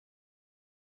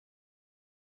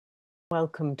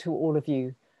Welcome to all of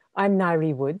you. I'm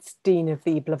Nairi Woods, Dean of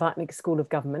the Blavatnik School of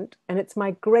Government, and it's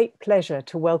my great pleasure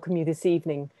to welcome you this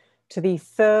evening to the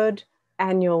third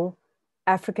annual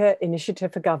Africa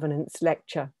Initiative for Governance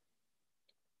lecture.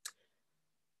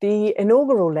 The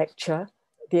inaugural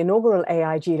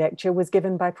AIG lecture was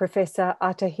given by Professor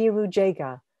Atahiru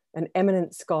Jega, an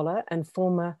eminent scholar and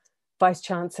former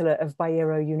Vice-Chancellor of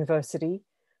Bayero University,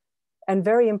 and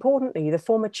very importantly, the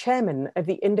former chairman of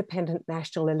the Independent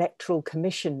National Electoral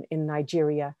Commission in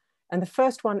Nigeria, and the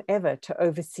first one ever to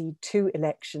oversee two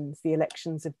elections, the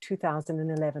elections of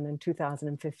 2011 and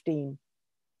 2015.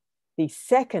 The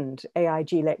second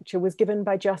AIG lecture was given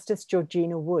by Justice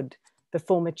Georgina Wood, the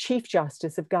former Chief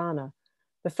Justice of Ghana,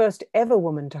 the first ever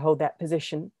woman to hold that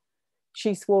position.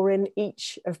 She swore in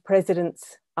each of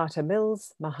Presidents Atta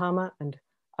Mills, Mahama, and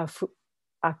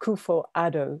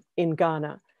Akufo-Addo in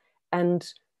Ghana. And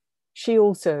she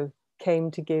also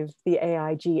came to give the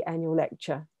AIG annual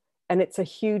lecture. And it's a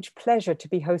huge pleasure to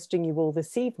be hosting you all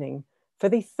this evening for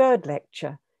the third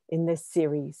lecture in this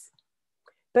series.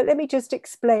 But let me just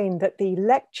explain that the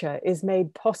lecture is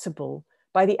made possible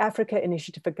by the Africa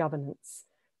Initiative for Governance,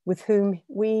 with whom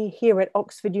we here at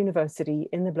Oxford University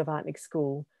in the Blavatnik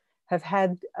School have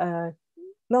had a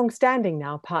long-standing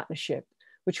now partnership,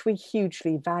 which we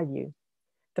hugely value.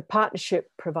 The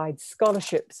partnership provides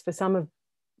scholarships for some of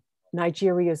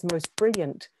Nigeria's most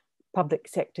brilliant public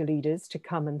sector leaders to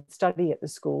come and study at the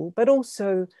school, but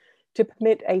also to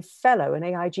permit a fellow, an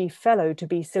AIG fellow, to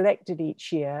be selected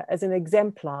each year as an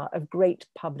exemplar of great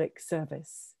public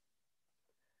service.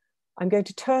 I'm going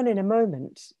to turn in a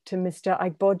moment to Mr.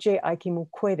 Ifueko Omoigui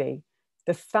Oakum,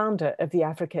 the founder of the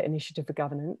Africa Initiative for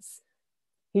Governance.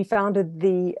 He founded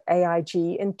the AIG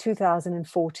in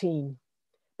 2014.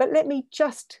 But let me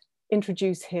just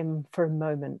introduce him for a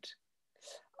moment.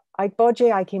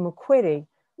 Ifueko Omoigui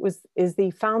Oakum is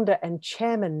the founder and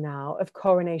chairman now of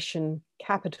Coronation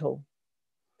Capital.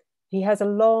 He has a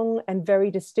long and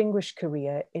very distinguished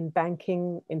career in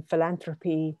banking, in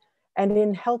philanthropy, and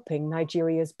in helping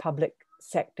Nigeria's public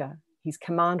sector. He's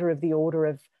commander of the Order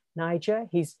of Niger.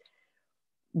 He's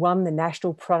won the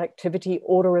National Productivity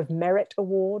Order of Merit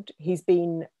Award. He's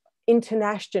been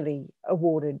internationally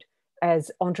awarded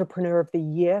as Entrepreneur of the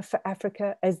Year for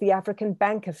Africa, as the African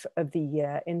Banker of the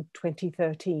Year in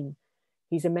 2013.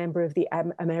 He's a member of the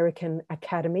American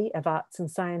Academy of Arts and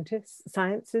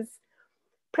Sciences.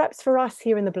 Perhaps for us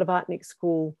here in the Blavatnik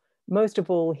School, most of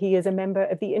all, he is a member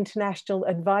of the International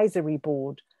Advisory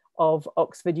Board of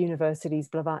Oxford University's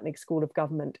Blavatnik School of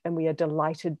Government, and we are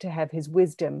delighted to have his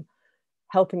wisdom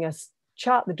helping us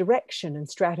chart the direction and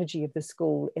strategy of the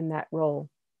school in that role.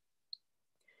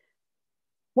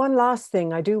 One last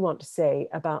thing I do want to say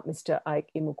about Mr.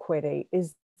 Omoigui Oakum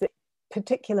is that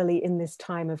particularly in this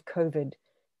time of COVID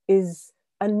is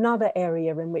another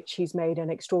area in which he's made an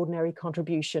extraordinary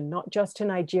contribution, not just to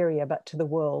Nigeria, but to the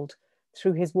world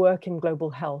through his work in global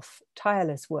health,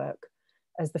 tireless work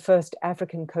as the first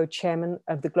African co-chairman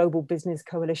of the Global Business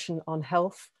Coalition on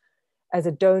Health, as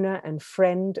a donor and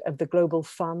friend of the Global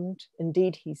Fund.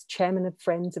 Indeed, he's chairman of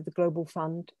Friends of the Global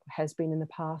Fund, has been in the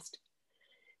past.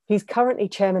 He's currently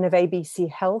chairman of ABC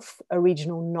Health, a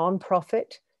regional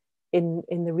non-profit in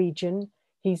the region.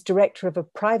 He's director of a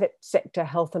private sector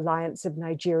health alliance of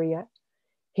Nigeria.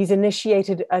 He's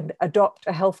initiated an Adopt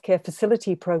a Healthcare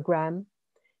Facility program.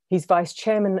 He's vice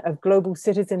chairman of Global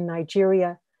Citizen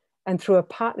Nigeria, and through a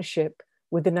partnership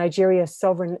with the Nigeria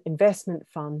Sovereign Investment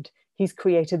Fund, he's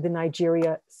created the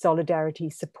Nigeria Solidarity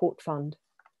Support Fund.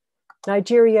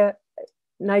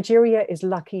 Nigeria is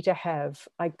lucky to have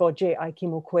Ifueko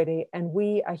Omoigui Oakum, and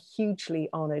we are hugely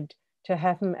honored to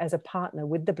have him as a partner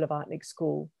with the Blavatnik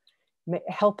School,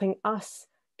 helping us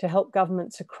to help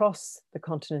governments across the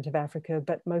continent of Africa,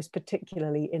 but most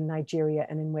particularly in Nigeria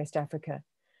and in West Africa.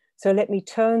 So let me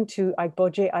turn to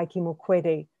Ifueko Omoigui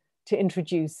Oakum to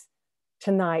introduce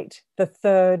tonight the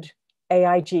third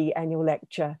AIG annual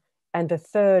lecture and the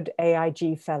third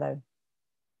AIG fellow.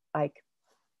 Ike.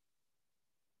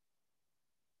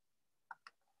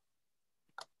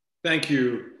 Thank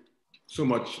you so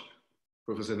much,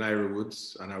 Professor Nairi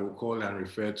Woods, and I will call and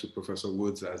refer to Professor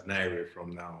Woods as Nairi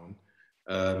from now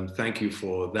on. Thank you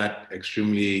for that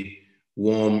extremely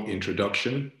warm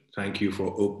introduction. Thank you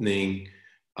for opening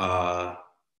our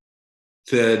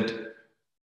third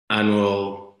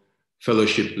annual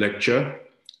fellowship lecture.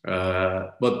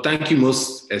 But thank you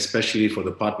most especially for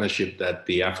the partnership that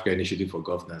the Africa Initiative for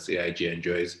Governance, AIG,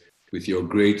 enjoys with your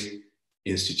great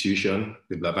institution,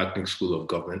 the Blavatnik School of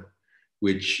Government,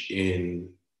 which in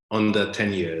under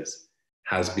 10 years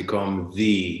has become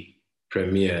the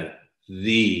premier,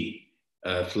 the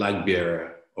flag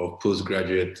bearer of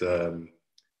postgraduate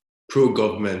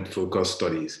pro-government focused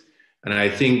studies. And I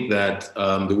think that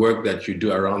the work that you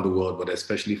do around the world, but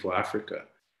especially for Africa,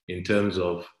 in terms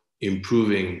of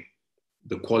improving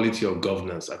the quality of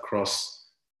governance across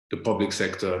the public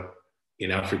sector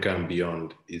in Africa and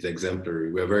beyond, is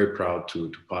exemplary. We're very proud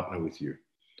to partner with you.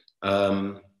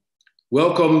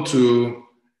 Welcome to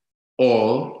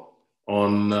all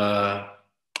on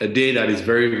a day that is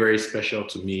very, very special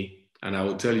to me, and I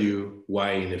will tell you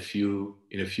why in a few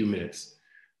minutes.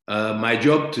 My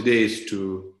job today is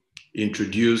to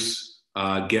introduce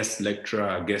our guest lecturer,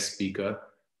 our guest speaker,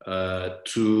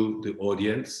 to the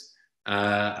audience.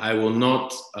 I will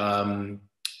not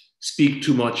speak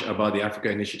too much about the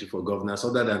Africa Initiative for Governance,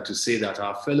 other than to say that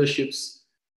our fellowships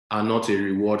are not a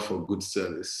reward for good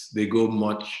service. They go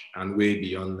much and way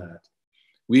beyond that.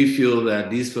 We feel that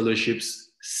these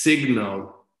fellowships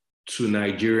signal to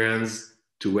Nigerians,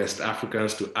 to West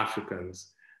Africans, to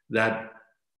Africans, that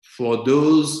for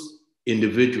those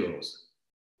individuals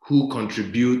who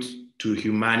contribute to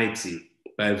humanity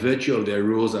by virtue of their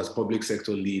roles as public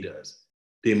sector leaders,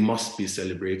 they must be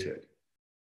celebrated.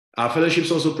 Our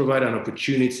fellowships also provide an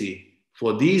opportunity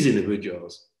for these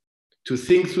individuals to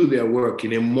think through their work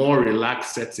in a more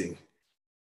relaxed setting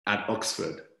at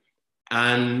Oxford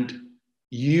and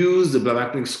use the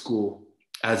Blavatnik School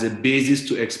as a basis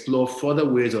to explore further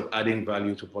ways of adding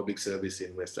value to public service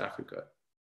in West Africa.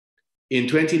 In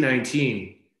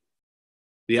 2019,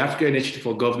 the Africa Initiative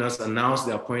for Governance announced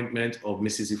the appointment of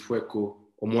Mrs. Ifueko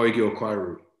Omoigui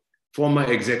Okauru, former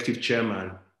executive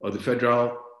chairman of the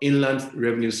Federal Inland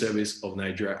Revenue Service of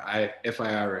Nigeria,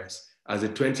 FIRS, as a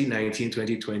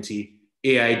 2019-2020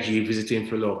 AIG Visiting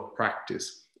Fellow of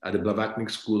Practice at the Blavatnik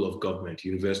School of Government,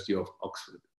 University of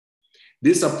Oxford.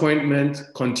 This appointment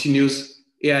continues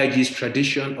AIG's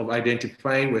tradition of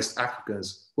identifying West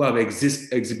Africans who have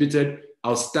exhibited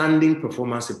outstanding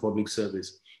performance in public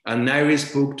service. And Nairi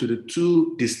spoke to the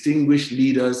two distinguished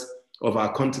leaders of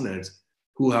our continent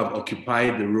who have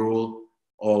occupied the role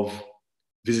of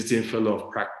Visiting Fellow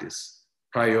of Practice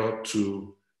prior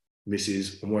to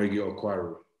Mrs. Omoigui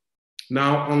Okauru.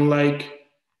 Now, unlike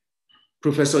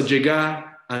Professor Jega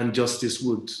and Justice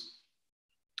Woods,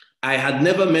 I had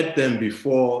never met them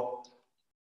before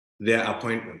their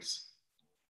appointments.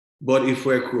 But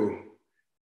Ifueko,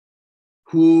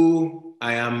 who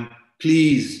I am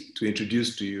pleased to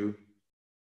introduce to you,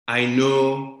 I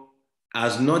know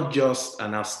as not just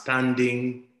an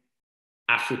outstanding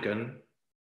African,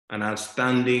 an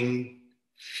outstanding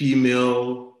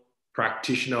female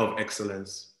practitioner of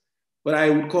excellence, but I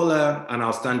would call her an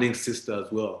outstanding sister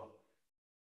as well.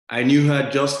 I knew her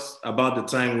just about the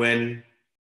time when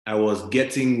I was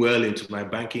getting well into my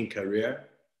banking career,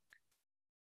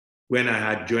 when I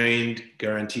had joined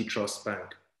Guarantee Trust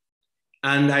Bank.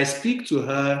 And I speak to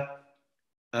her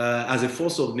as a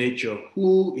force of nature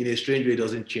who in a strange way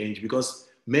doesn't change, because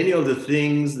many of the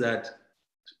things that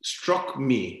struck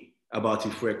me about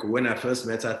Ifueko when I first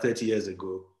met her 30 years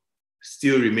ago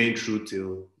still remain true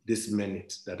till this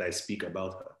minute that I speak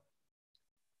about her.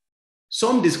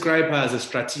 Some describe her as a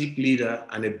strategic leader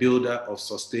and a builder of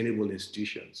sustainable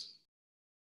institutions.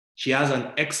 She has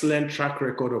an excellent track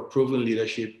record of proven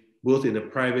leadership, both in the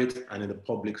private and in the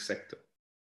public sector.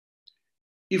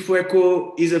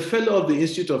 Ifueko is a fellow of the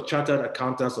Institute of Chartered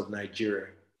Accountants of Nigeria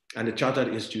and the Chartered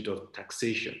Institute of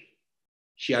Taxation.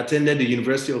 She attended the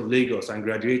University of Lagos and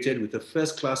graduated with a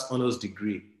first-class honors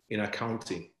degree in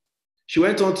accounting. She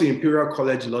went on to Imperial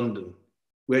College London,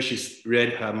 where she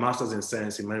read her Master's in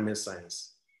Science in Management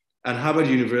Science, and Harvard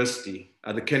University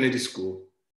at the Kennedy School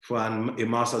for a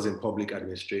Master's in Public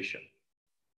Administration.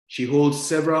 She holds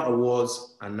several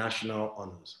awards and national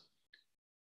honors.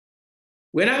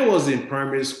 When I was in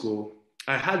primary school,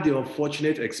 I had the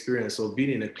unfortunate experience of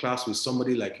being in a class with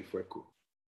somebody like Ifueko.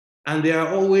 And they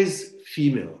are always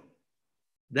female.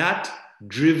 That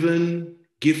driven,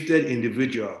 gifted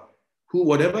individual who,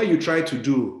 whatever you try to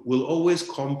do, will always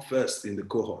come first in the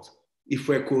cohort.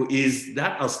 Ifueko is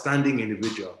that outstanding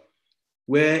individual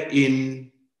where in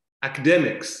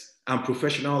academics and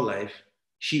professional life,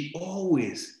 she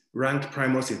always ranked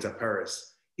primus inter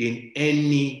pares in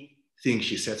anything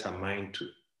she set her mind to.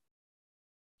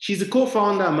 She's the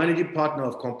co-founder and managing partner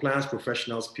of Compliance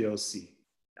Professionals PLC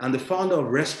and the founder of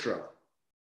Restra,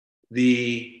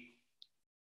 the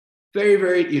very,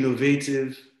 very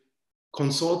innovative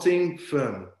consulting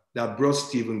firm that brought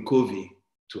Stephen Covey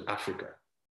to Africa.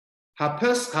 Her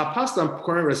past and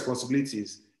current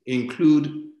responsibilities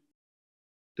include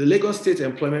the Lagos State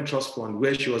Employment Trust Fund,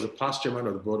 where she was a past chairman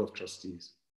of the Board of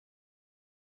Trustees.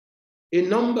 A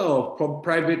number of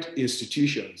private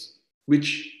institutions,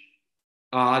 which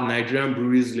are Nigerian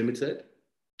Breweries Limited,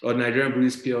 or Nigerian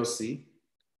Breweries PLC,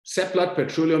 Seplat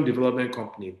Petroleum Development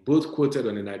Company, both quoted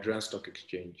on the Nigerian Stock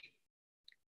Exchange.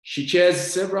 She chairs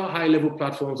several high-level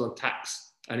platforms on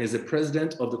tax and is the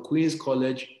president of the Queen's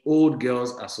College Old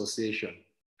Girls Association,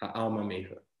 her alma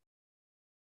mater.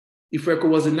 Ifueko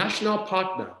was a national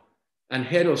partner and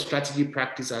head of strategy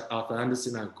practice at Arthur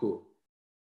Andersen & Co.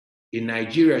 In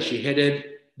Nigeria, she headed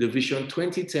the Vision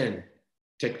 2010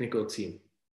 technical team,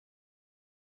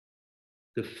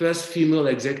 the first female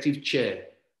executive chair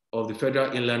of the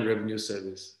Federal Inland Revenue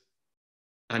Service,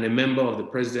 and a member of the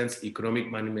President's Economic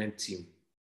Management team.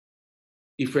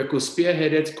 Ifueko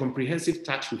spearheaded comprehensive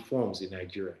tax reforms in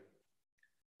Nigeria,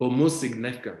 but most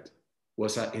significant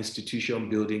was her institution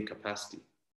building capacity.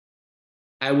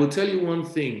 I will tell you one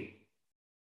thing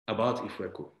about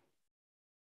Ifueko.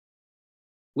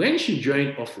 When she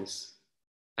joined office,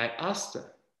 I asked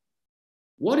her,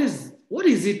 what is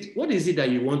it that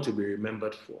you want to be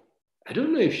remembered for? I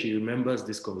don't know if she remembers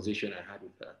this conversation I had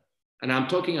with her. And I'm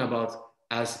talking about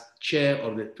as chair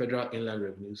of the Federal Inland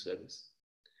Revenue Service.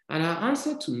 And her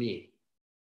answer to me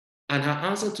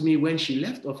when she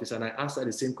left office, and I asked her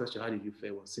the same question, how did you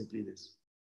fare, was simply this.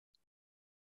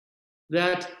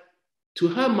 That to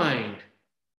her mind,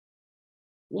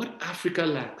 what Africa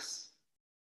lacks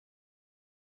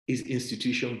is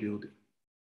institution building.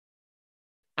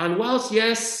 And whilst,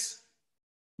 yes,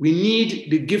 we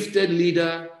need the gifted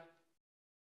leader,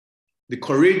 the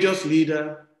courageous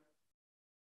leader,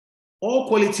 all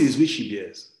qualities which she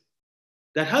bears,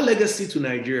 that her legacy to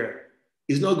Nigeria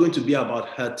is not going to be about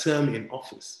her term in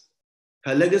office.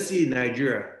 Her legacy in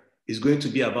Nigeria is going to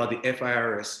be about the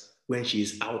FIRS when she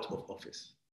is out of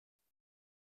office.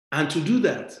 And to do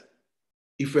that,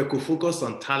 if we could focus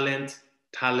on talent,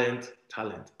 talent,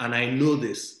 talent, and I know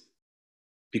this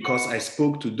because I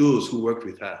spoke to those who worked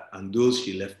with her and those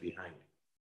she left behind.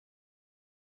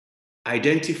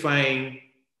 Identifying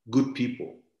good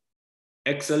people,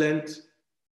 excellent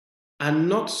and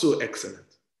not so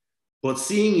excellent, but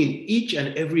seeing in each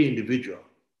and every individual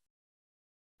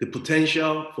the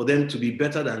potential for them to be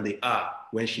better than they are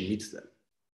when she meets them,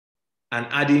 and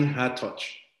adding her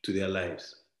touch to their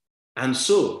lives. And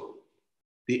so,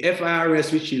 the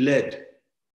FIRS which she led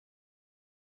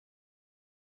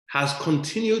has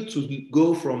continued to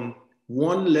go from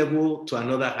one level to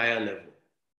another higher level.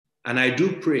 And I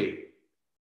do pray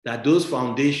that those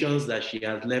foundations that she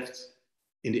has left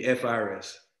in the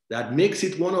FIRS, that makes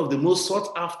it one of the most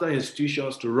sought after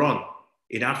institutions to run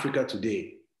in Africa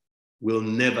today, will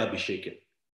never be shaken.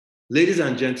 Ladies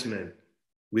and gentlemen,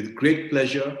 with great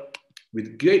pleasure,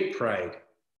 with great pride,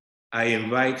 I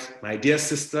invite my dear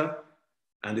sister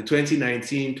and the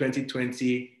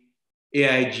 2019-2020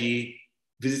 AIG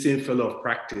Visiting Fellow of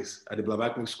Practice at the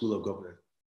Blavatnik School of Government,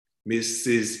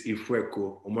 Mrs.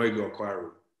 Ifueko Omoigui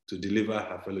Okauru, to deliver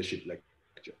her fellowship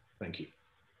lecture. Thank you.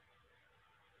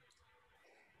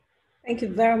 Thank you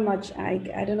very much, Ike.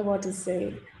 I don't know what to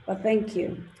say, but thank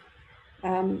you.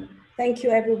 Thank you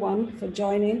everyone for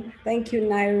joining. Thank you,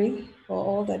 Nairi, for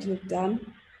all that you've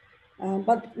done.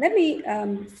 But let me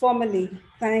formally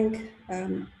thank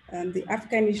the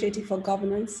Africa Initiative for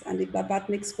Governance and the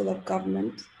Blavatnik School of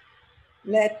Government,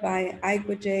 led by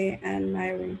Igweje and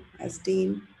Nairi as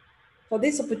Dean, for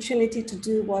this opportunity to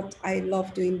do what I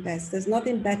love doing best. There's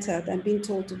nothing better than being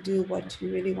told to do what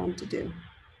you really want to do.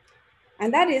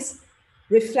 And that is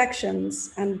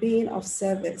reflections and being of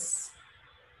service,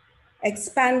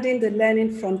 expanding the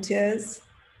learning frontiers,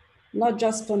 not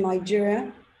just for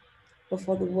Nigeria, but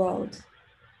for the world.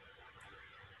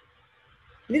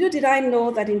 Little did I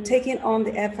know that in taking on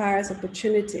the FIRS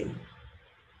opportunity,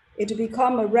 it would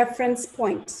become a reference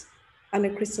point and a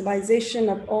crystallization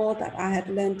of all that I had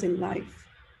learned in life.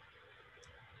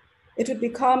 It would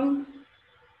become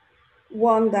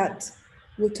one that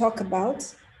we'll talk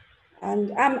about.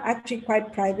 And I'm actually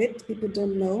quite private, people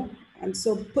don't know. And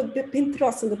so being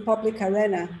thrust in the public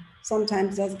arena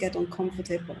sometimes does get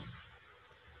uncomfortable.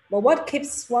 But what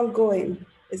keeps one going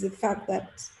is the fact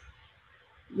that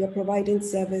you're providing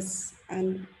service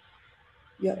and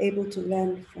you're able to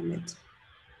learn from it.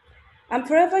 I'm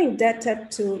forever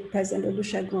indebted to President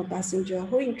Olusegun Obasanjo,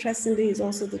 who interestingly is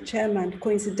also the chairman,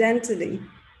 coincidentally,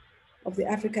 of the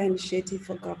Africa Initiative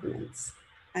for Governance,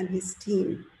 and his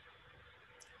team,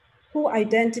 who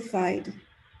identified,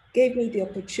 gave me the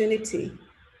opportunity,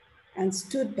 and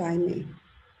stood by me.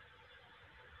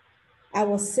 I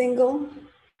was single,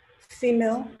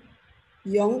 female,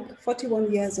 young,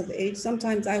 41 years of age.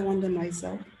 Sometimes I wonder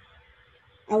myself,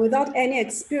 and without any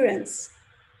experience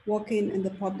working in the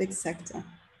public sector.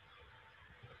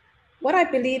 What I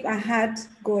believe I had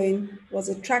going was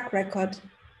a track record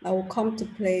that will come to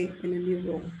play in a new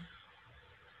role.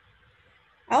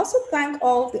 I also thank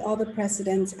all the other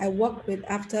presidents I worked with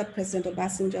after President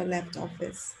Obasanjo left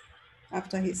office,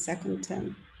 after his second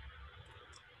term.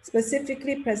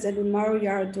 Specifically President Umaru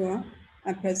Yar'Adua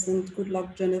and President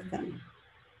Goodluck Jonathan,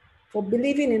 for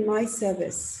believing in my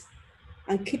service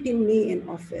and keeping me in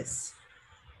office.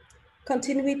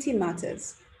 Continuity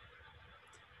matters.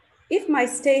 If my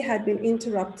stay had been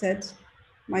interrupted,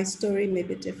 my story may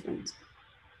be different.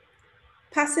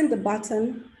 Passing the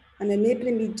baton and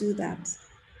enabling me do that,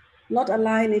 not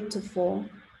allowing it to fall,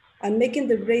 and making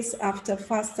the race after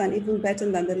faster and even better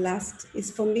than the last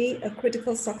is for me a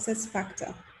critical success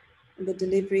factor in the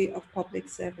delivery of public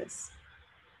service.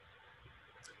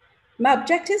 My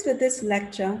objectives with this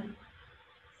lecture,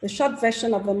 the short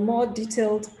version of a more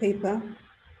detailed paper,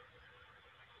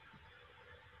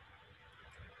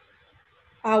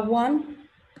 are one,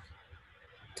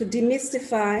 to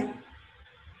demystify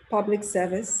public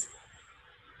service.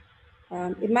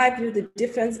 In my view, the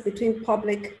difference between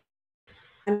public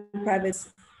and private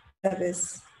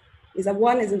service is that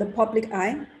one is in the public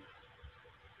eye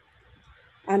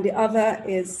and the other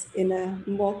is in a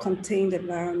more contained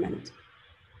environment.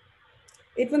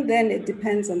 Even then, it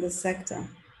depends on the sector,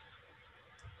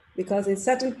 because in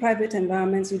certain private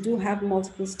environments, you do have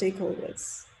multiple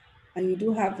stakeholders and you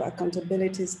do have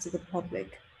accountabilities to the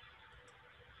public.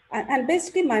 And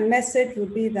basically my message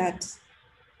would be that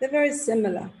they're very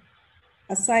similar,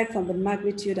 aside from the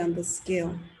magnitude and the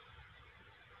scale.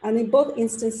 And in both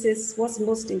instances, what's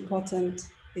most important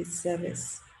is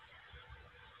service.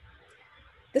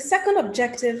 The second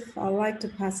objective I'd like to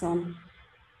pass on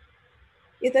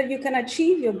is that you can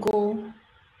achieve your goal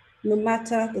no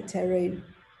matter the terrain,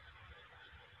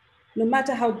 no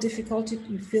matter how difficult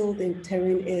you feel the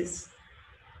terrain is,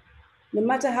 no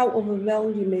matter how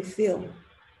overwhelmed you may feel,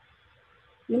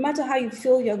 no matter how you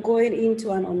feel you're going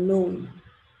into an unknown.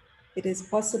 It is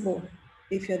possible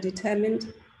if you're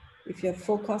determined, if you're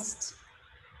focused,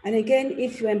 and again,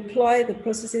 if you employ the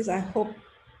processes I hope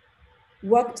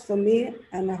worked for me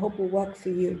and I hope will work for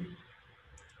you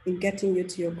in getting you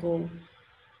to your goal.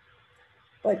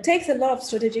 But it takes a lot of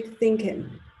strategic thinking.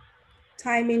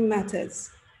 Timing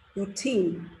matters, your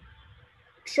team,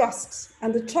 trust,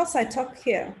 and the trust I talk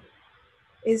here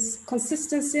is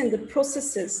consistency in the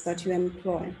processes that you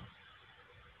employ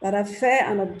that are fair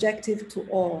and objective to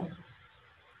all.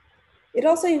 It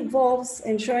also involves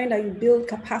ensuring that you build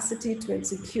capacity to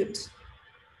execute.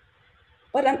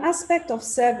 But an aspect of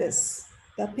service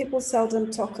that people seldom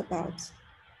talk about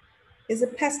is the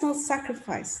personal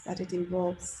sacrifice that it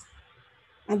involves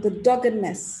and the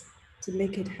doggedness to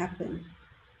make it happen,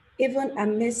 even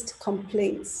amidst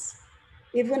complaints,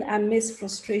 even amidst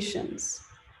frustrations,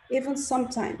 even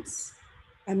sometimes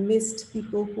amidst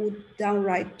people who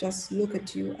downright just look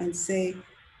at you and say,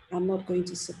 I'm not going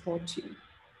to support you.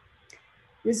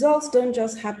 Results don't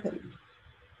just happen,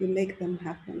 you make them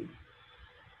happen.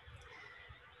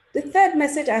 The third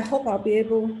message I hope I'll be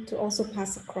able to also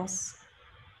pass across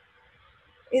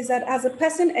is that as a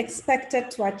person expected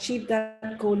to achieve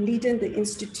that goal leading the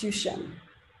institution,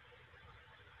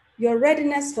 your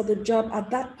readiness for the job at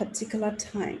that particular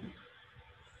time,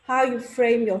 how you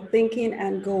frame your thinking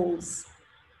and goals,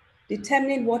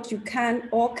 determining what you can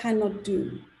or cannot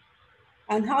do,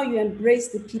 and how you embrace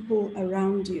the people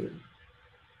around you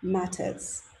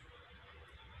matters.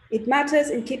 It matters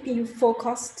in keeping you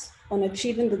focused on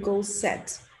achieving the goals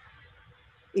set.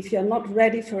 If you're not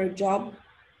ready for a job,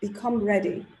 become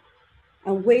ready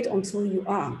and wait until you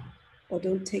are, or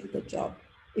don't take the job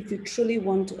if you truly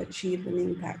want to achieve an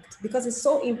impact. Because it's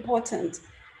so important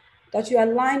that you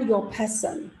align your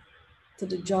person to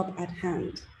the job at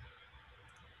hand.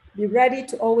 Be ready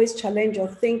to always challenge your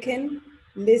thinking,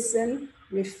 listen,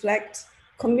 reflect,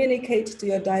 communicate to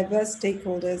your diverse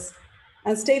stakeholders,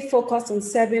 and stay focused on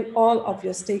serving all of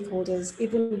your stakeholders,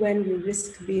 even when you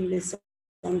risk being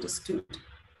misunderstood.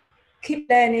 Keep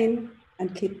learning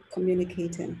and keep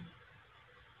communicating.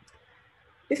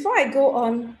 Before I go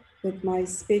on with my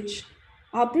speech,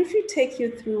 I'll briefly take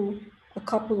you through a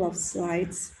couple of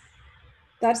slides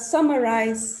that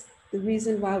summarize the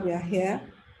reason why we are here,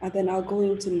 and then I'll go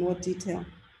into more detail.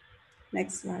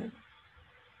 Next slide.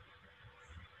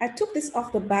 I took this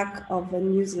off the back of a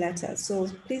newsletter, so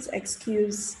please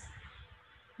excuse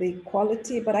the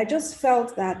quality, but I just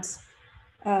felt that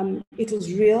it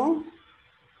was real,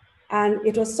 and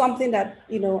it was something that,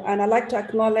 and I'd like to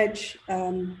acknowledge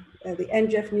the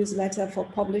NGF newsletter for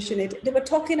publishing it. They were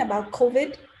talking about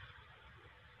COVID,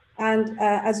 and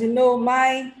as you know,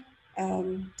 my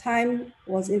time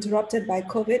was interrupted by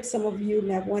COVID. Some of you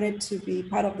may have wanted to be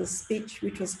part of the speech,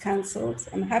 which was canceled.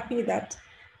 I'm happy that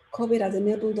COVID has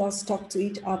enabled us to talk to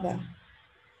each other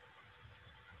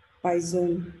by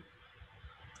Zoom.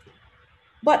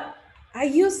 But I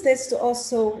use this to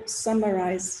also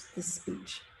summarize the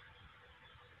speech,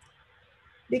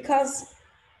 because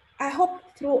I hope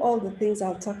through all the things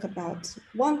I'll talk about,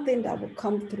 one thing that will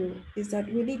come through is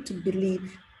that we need to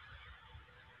believe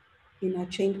in our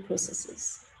change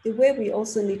processes. The way we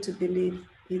also need to believe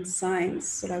in science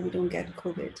so that we don't get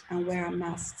COVID and wear our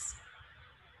masks.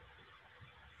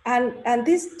 And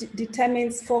this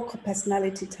determines 4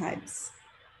 personality types: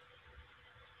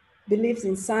 believes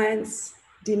in science,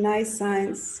 denies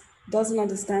science, doesn't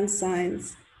understand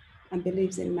science, and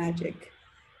believes in magic.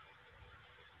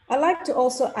 I'd like to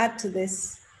also add to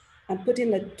this and put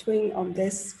in a twin on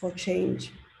this for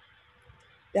change.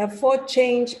 There are 4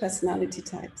 change personality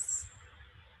types: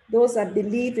 those that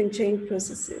believe in change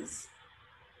processes,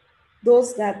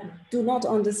 those that do not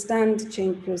understand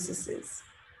change processes,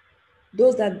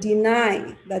 those that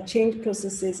deny that change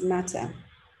processes matter,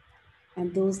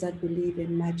 and those that believe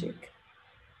in magic.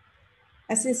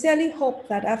 I sincerely hope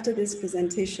that after this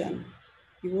presentation,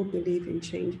 you will believe in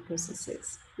change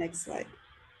processes. Next slide.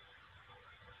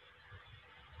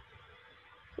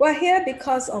 We're here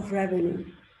because of revenue.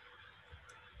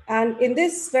 And in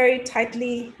this very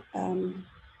tightly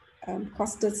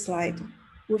costed slide,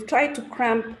 we've tried to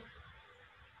cramp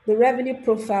the revenue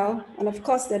profile. And of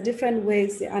course, there are different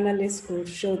ways the analysts could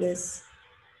show this.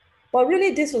 But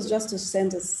really, this was just to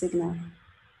send a signal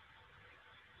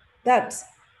that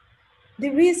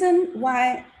the reason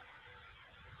why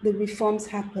the reforms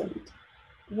happened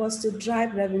was to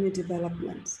drive revenue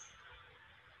development.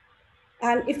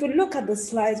 And if we look at the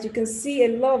slides, you can see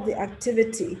a lot of the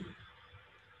activity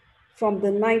from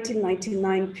the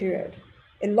 1999 period,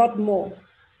 a lot more,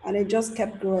 and it just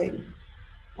kept growing.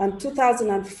 And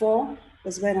 2004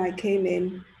 was when I came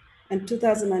in, and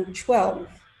 2012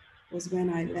 was when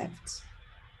I left.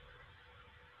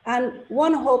 And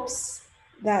one hopes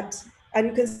that, and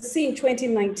you can see in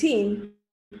 2019,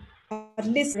 at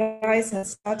least rise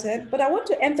has started, but I want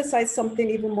to emphasize something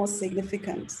even more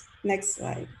significant. Next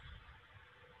slide.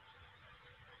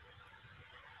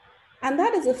 And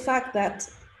that is the fact that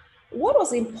what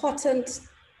was important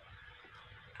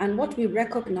and what we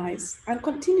recognize and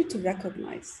continue to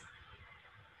recognize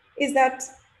is that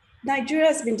Nigeria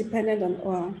has been dependent on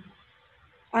oil,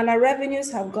 and our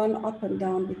revenues have gone up and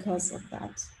down because of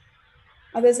that.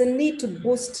 And there's a need to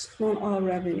boost non-oil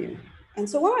revenue. And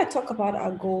so when I talk about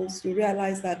our goals, you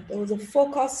realize that there was a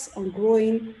focus on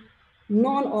growing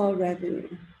non-oil revenue.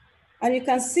 And you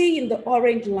can see in the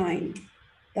orange line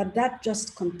that that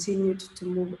just continued to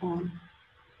move on.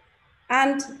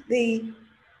 And the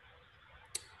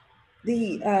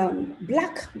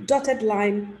black dotted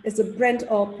line is the Brent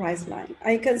oil price line.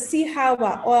 And you can see how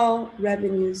our oil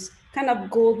revenues kind of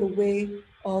go the way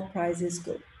oil prices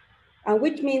go. And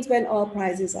which means when oil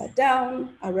prices are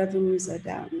down, our revenues are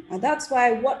down. And that's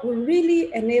why what will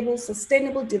really enable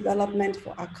sustainable development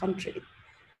for our country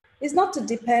is not to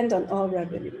depend on oil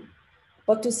revenue,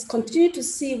 but to continue to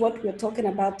see what we're talking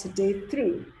about today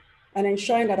through and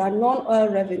ensuring that our non-oil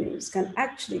revenues can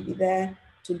actually be there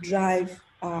to drive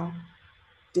our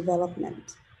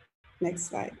development. Next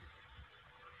slide.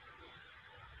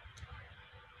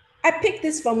 I picked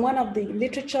this from one of the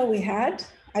literature we had.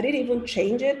 I didn't even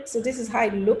change it. So this is how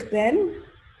it looked then.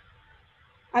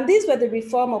 And these were the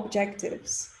reform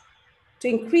objectives: to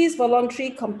increase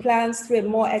voluntary compliance through a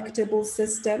more equitable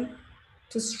system,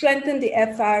 to strengthen the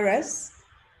FRS,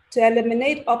 to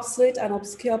eliminate obsolete and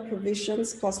obscure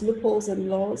provisions plus loopholes in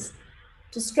laws,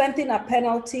 to strengthen our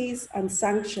penalties and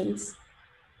sanctions.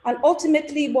 And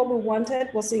ultimately, what we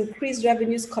wanted was to increase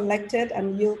revenues collected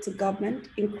and yield to government,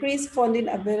 increase funding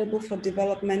available for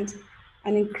development,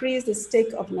 and increase the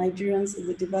stake of Nigerians in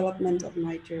the development of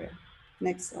Nigeria.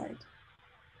 Next slide.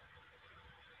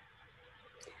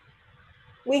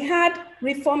 We had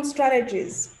reform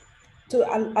strategies to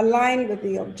align with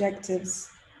the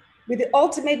objectives, with the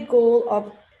ultimate goal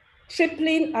of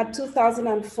tripling our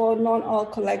 2004 non-oil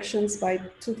collections by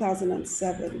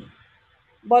 2007,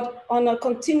 but on a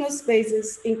continuous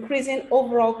basis, increasing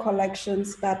overall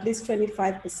collections by at least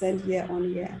 25% year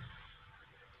on year.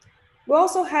 We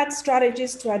also had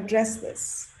strategies to address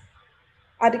this.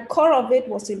 At the core of it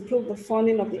was to improve the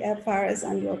funding of the FRS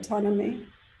and the autonomy.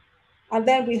 And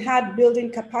then we had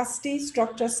building capacity,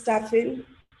 structure staffing,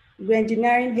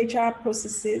 re-engineering HR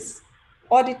processes,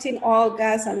 auditing oil,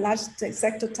 gas, and large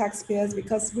sector taxpayers,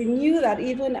 because we knew that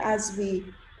even as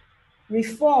we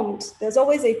reformed, there's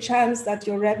always a chance that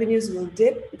your revenues will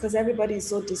dip because everybody is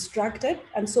so distracted.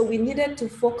 And so we needed to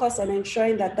focus on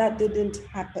ensuring that that didn't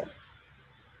happen.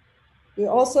 We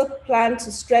also plan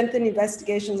to strengthen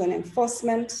investigations and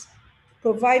enforcement,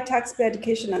 provide taxpayer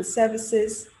education and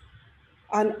services,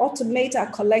 and automate our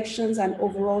collections and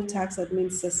overall tax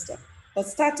admin system. But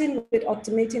starting with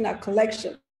automating our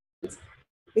collections,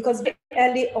 because very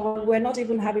early on, we're not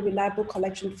even having reliable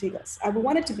collection figures. And we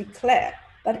wanted to be clear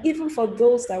that even for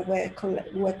those that we're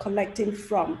collecting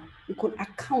from, we could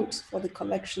account for the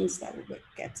collections that we were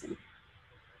getting.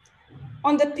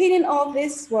 Underpinning all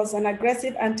this was an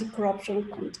aggressive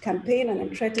anti-corruption campaign and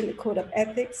entreating the code of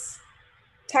ethics,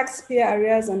 taxpayer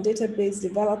areas and database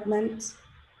development,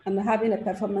 and having a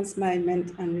performance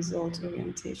management and result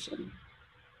orientation.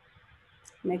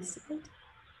 Next slide.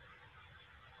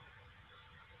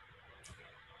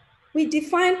 We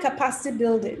define capacity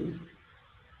building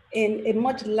in a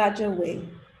much larger way.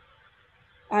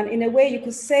 And in a way, you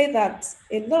could say that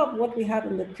a lot of what we had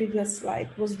in the previous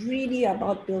slide was really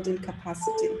about building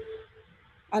capacity.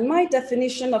 And my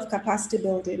definition of capacity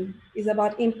building is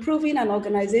about improving an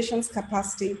organization's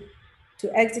capacity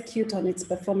to execute on its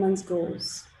performance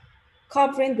goals,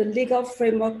 covering the legal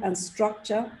framework and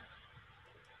structure,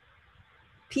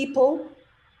 people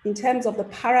in terms of the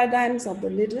paradigms of the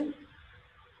leader,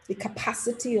 the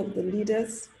capacity of the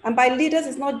leaders. And by leaders,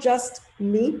 it's not just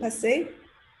me per se,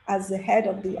 as the head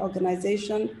of the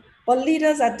organization, but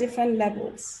leaders at different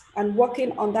levels and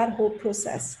working on that whole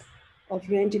process of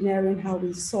re-engineering how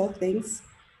we saw things.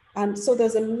 And so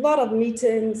there's a lot of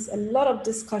meetings, a lot of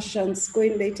discussions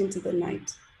going late into the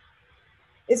night.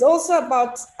 It's also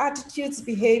about attitudes,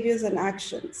 behaviors, and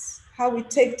actions, how we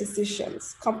take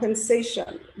decisions,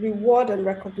 compensation, reward and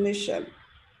recognition,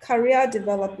 career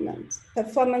development,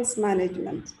 performance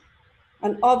management,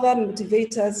 and other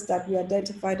motivators that we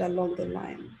identified along the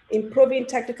line, improving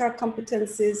technical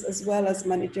competencies as well as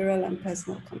managerial and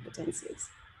personal competencies.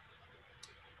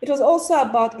 It was also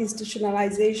about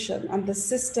institutionalization and the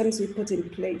systems we put in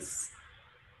place,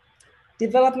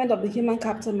 development of the human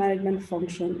capital management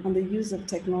function and the use of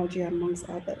technology amongst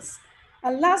others.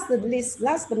 And last but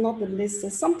not the least,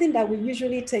 is something that we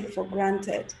usually take for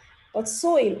granted, but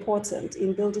so important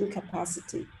in building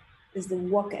capacity, is the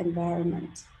work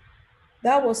environment.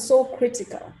 That was so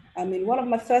critical. I mean, one of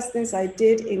my first things I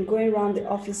did in going around the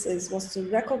offices was to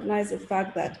recognize the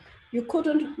fact that you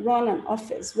couldn't run an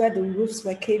office where the roofs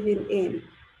were caving in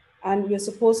and you're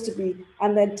supposed to be,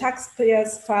 and then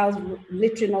taxpayers' files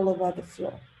littering all over the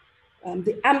floor.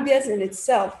 The ambience in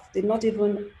itself did not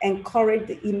even encourage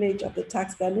the image of the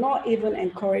taxpayer, nor even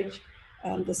encourage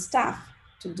the staff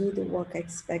to do the work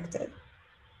expected.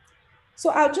 So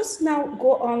I'll just now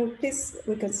go on, please,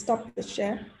 we can stop the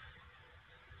share,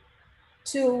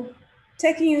 to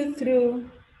taking you through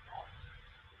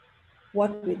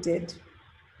what we did.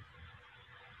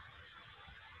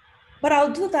 But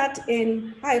I'll do that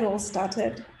in how it all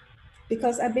started,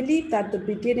 because I believe that the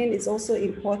beginning is also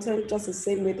important, just the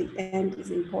same way the end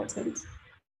is important.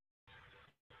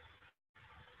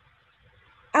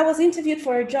 I was interviewed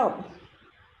for a job.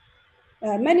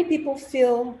 Many people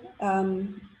feel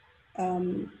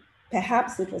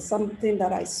perhaps it was something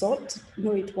that I sought.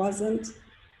 No, it wasn't.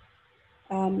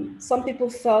 Some people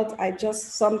felt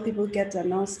some people get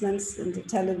announcements in the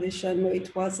television. No,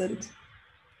 it wasn't.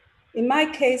 In my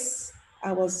case,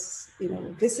 I was,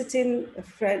 visiting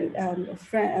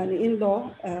an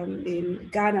in-law in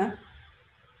Ghana,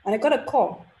 and I got a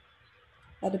call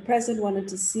that the president wanted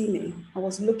to see me. I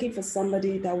was looking for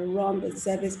somebody that would run the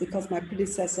service because my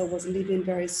predecessor was leaving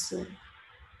very soon.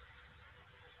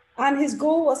 And his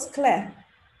goal was clear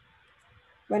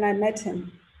when I met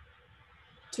him,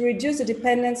 to reduce the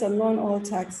dependence on non-oil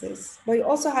taxes. But he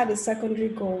also had a secondary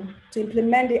goal, to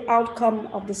implement the outcome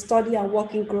of the study and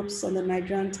working groups on the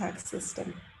Nigerian tax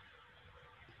system.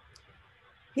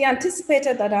 He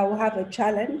anticipated that I will have a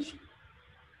challenge,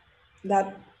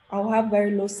 that I'll have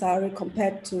very low salary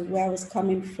compared to where I was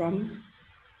coming from,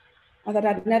 and that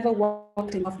I'd never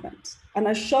worked in government, and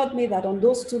assured me that on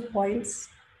those 2 points,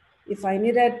 if I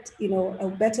needed, a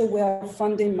better way of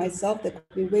funding myself, there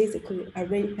could be ways they could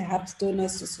arrange perhaps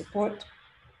donors to support.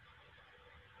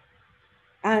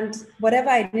 And whatever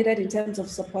I needed in terms of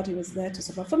support, he was there to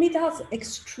support. For me, that was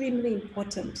extremely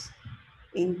important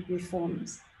in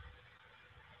reforms,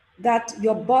 that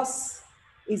your boss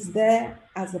is there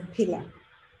as a pillar.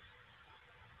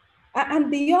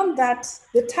 And beyond that,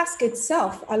 the task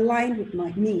itself aligned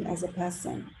with me as a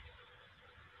person.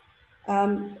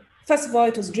 First of all,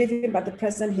 it was driven by the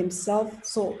president himself,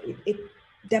 so it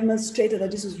demonstrated that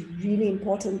this was really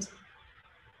important.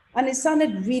 And it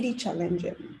sounded really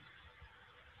challenging.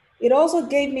 It also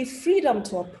gave me freedom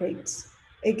to operate,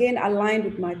 again, aligned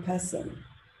with my person.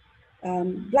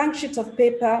 Blank sheets of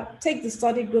paper, take the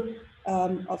study group,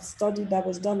 of study that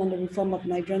was done on the reform of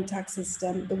Nigerian tax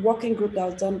system, the working group that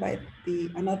was done by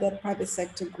another private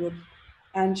sector group,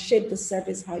 and shape the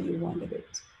service how you wanted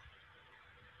it.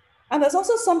 And there's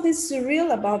also something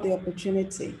surreal about the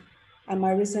opportunity and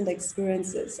my recent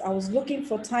experiences. I was looking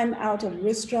for time out of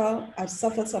Ristral. I'd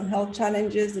suffered some health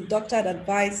challenges. The doctor had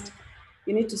advised,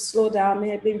 you need to slow down,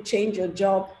 maybe change your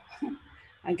job.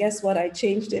 And guess what? I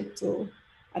changed it to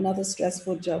another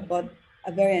stressful job, but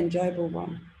a very enjoyable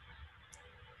one.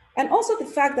 And also the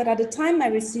fact that at the time I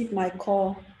received my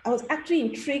call, I was actually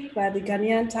intrigued by the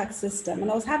Ghanaian tax system,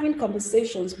 and I was having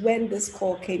conversations when this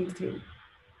call came through.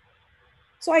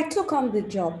 So I took on the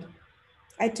job.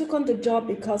 I took on the job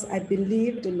because I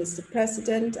believed in Mr.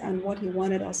 President and what he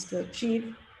wanted us to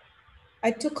achieve.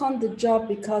 I took on the job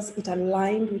because it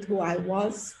aligned with who I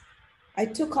was. I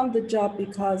took on the job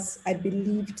because I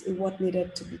believed in what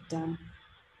needed to be done.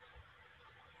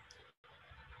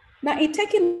 Now, in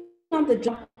taking on the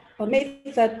job on May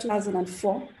 3rd,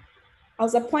 2004, I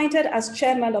was appointed as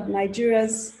chairman of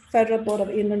Nigeria's Federal Board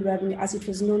of Inland Revenue, as it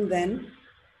was known then,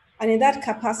 and in that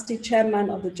capacity,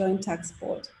 chairman of the Joint Tax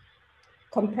Board,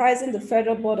 comprising the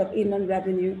Federal Board of Inland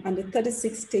Revenue and the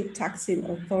 36 state taxing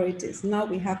authorities. Now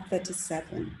we have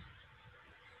 37.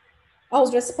 I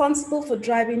was responsible for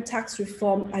driving tax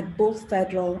reform at both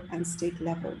federal and state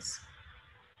levels.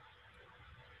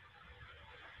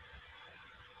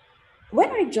 When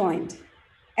I joined,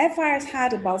 FIRS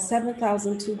had about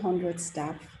 7,200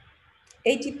 staff,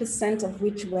 80% of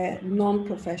which were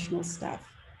non-professional staff.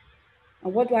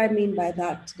 And what do I mean by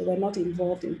that? They were not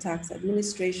involved in tax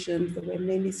administration, they were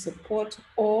mainly support,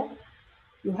 or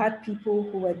you had people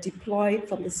who were deployed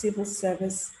from the civil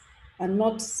service and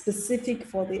not specific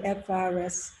for the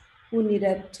FIRS, who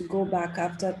needed to go back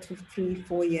after 2, 3,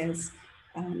 4 years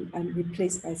and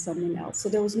replaced by someone else. So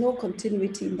there was no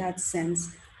continuity in that sense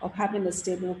of having a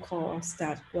stable core of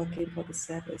staff working for the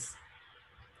service.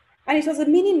 And it was a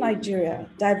mini Nigeria,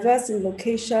 diverse in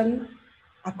location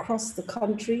across the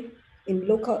country,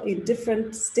 in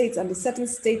different states, and in certain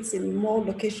states in more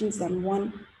locations than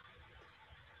one.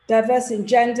 Diverse in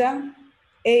gender,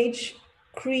 age,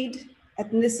 creed,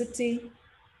 ethnicity.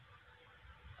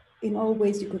 In all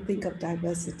ways you could think of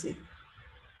diversity.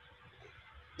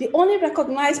 The only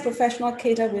recognized professional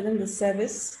cadre within the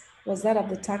service was that of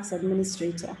the tax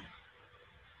administrator.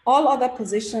 All other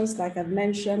positions, like I've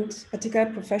mentioned,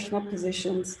 particularly professional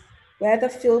positions, were either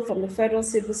filled from the federal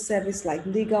civil service like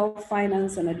legal,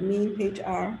 finance, and admin,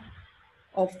 HR,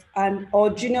 or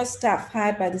junior staff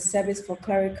hired by the service for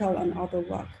clerical and other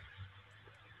work.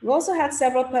 We also had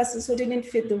several persons who didn't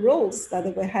fit the roles that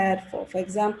they were hired for. For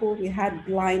example, we had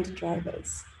blind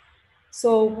drivers.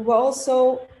 So we were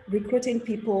also recruiting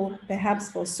people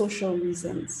perhaps for social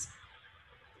reasons.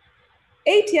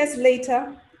 8 years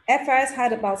later, FIRS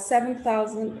had about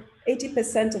 7,000,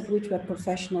 80% of which were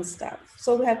professional staff.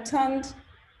 So we have turned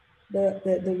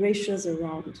the ratios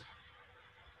around.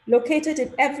 Located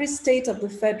in every state of the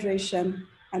Federation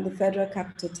and the Federal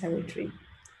Capital Territory.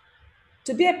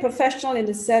 To be a professional in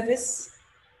the service,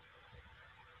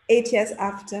 8 years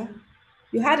after,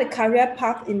 you had a career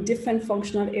path in different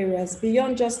functional areas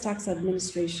beyond just tax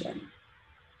administration.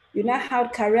 You now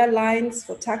had career lines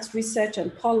for tax research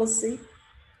and policy,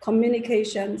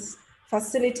 communications,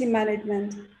 facility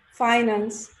management,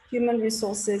 finance, human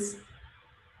resources,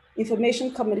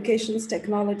 information communications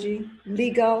technology,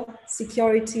 legal,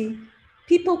 security.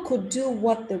 People could do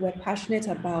what they were passionate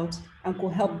about and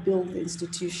could help build the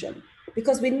institution,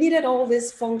 because we needed all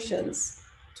these functions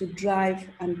to drive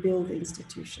and build the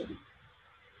institution.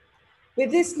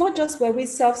 With this, not just were we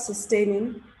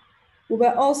self-sustaining, we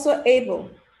were also able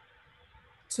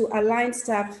to align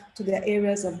staff to their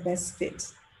areas of best fit.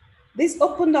 This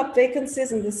opened up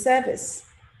vacancies in the service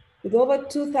with over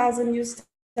 2,000 new staff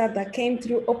that came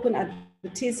through open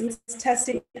advertisements,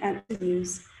 testing, and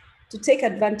interviews to take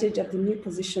advantage of the new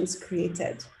positions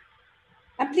created.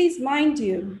 And please mind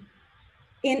you,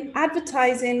 in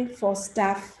advertising for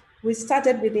staff, we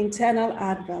started with internal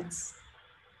adverts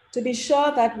to be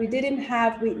sure that we didn't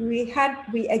have,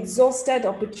 we exhausted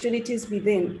opportunities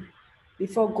within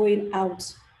before going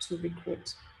out to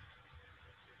recruit.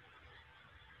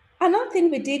 Another thing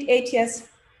we did 8 years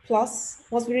plus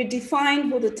was we redefined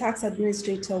who the tax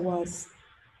administrator was,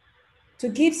 to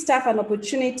give staff an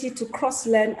opportunity to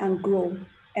cross-learn and grow,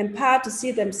 empowered to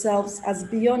see themselves as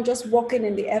beyond just working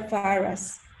in the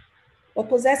FIRS, or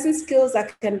possessing skills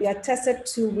that can be attested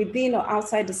to within or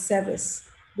outside the service,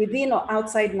 within or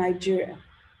outside Nigeria.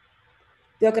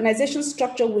 The organization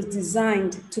structure was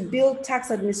designed to build tax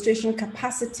administration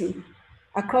capacity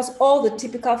across all the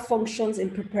typical functions in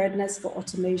preparedness for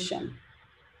automation.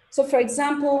 So for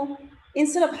example,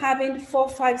 Instead of having 4,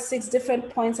 5, 6 different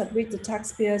points at which the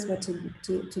taxpayers were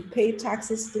to pay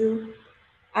taxes through,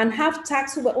 and have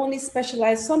tax who were only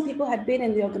specialized. Some people had been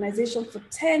in the organization for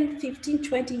 10, 15,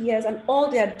 20 years, and all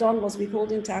they had done was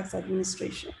withholding tax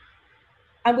administration.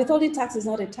 And withholding tax is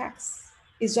not a tax.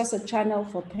 It's just a channel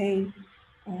for paying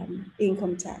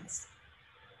income tax.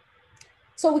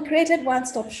 So we created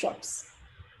one-stop shops.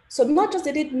 So not just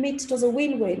did it meet, it was a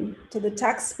win-win to the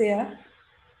taxpayer,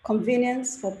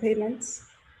 convenience for payments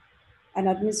and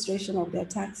administration of their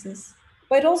taxes,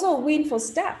 but also a win for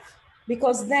staff,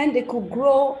 because then they could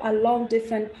grow along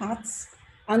different paths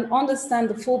and understand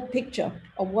the full picture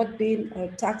of what being a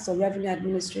tax or revenue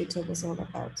administrator was all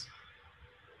about.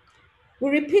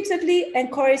 We repeatedly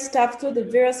encouraged staff through the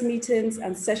various meetings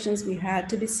and sessions we had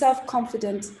to be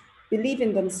self-confident, believe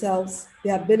in themselves,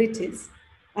 their abilities,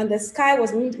 and the sky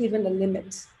wasn't even the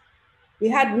limit. We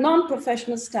had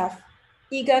non-professional staff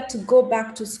eager to go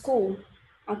back to school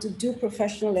and to do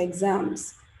professional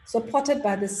exams, supported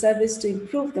by the service to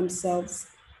improve themselves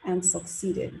and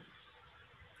succeeded.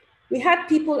 We had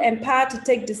people empowered to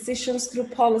take decisions through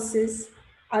policies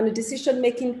and a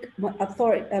decision-making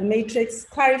matrix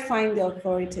clarifying the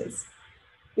authorities.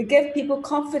 We gave people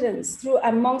confidence through,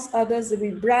 amongst others, the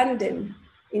rebranding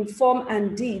in form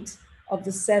and deed of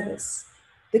the service.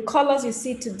 The colors you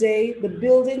see today, the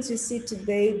buildings you see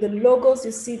today, the logos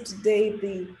you see today,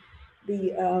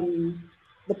 the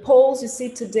poles you see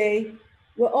today,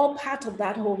 were all part of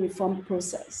that whole reform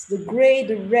process. The gray,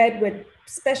 the red were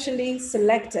specially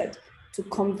selected to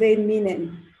convey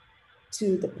meaning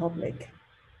to the public.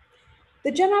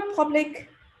 The general public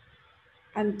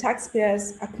and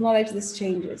taxpayers acknowledged these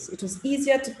changes. It was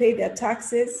easier to pay their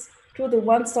taxes through the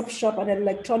one-stop shop and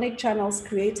electronic channels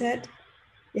created.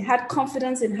 They had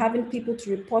confidence in having people to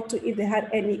report to if they had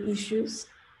any issues.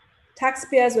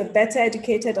 Taxpayers were better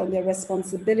educated on their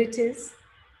responsibilities.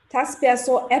 Taxpayers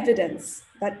saw evidence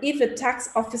that if a tax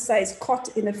officer is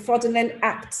caught in a fraudulent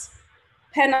act,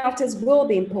 penalties will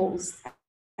be imposed.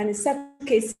 And in certain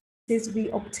cases, we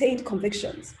obtained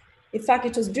convictions. In fact,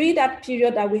 it was during that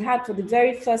period that we had for the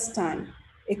very first time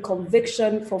a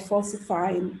conviction for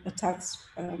falsifying a tax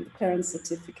clearance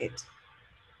certificate.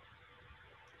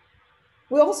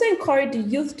 We also encourage the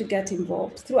youth to get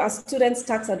involved through our Students'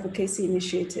 Tax Advocacy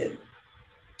Initiative.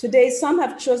 Today, some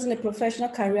have chosen a professional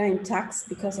career in tax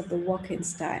because of the working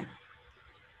style.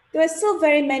 There are still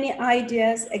very many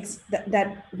ideas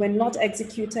that were not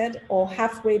executed or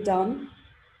halfway done,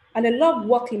 and a lot of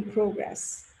work in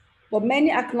progress. But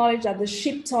many acknowledge that the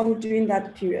ship turned during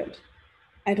that period,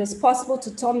 and it was possible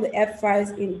to turn the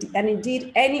FIs and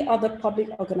indeed any other public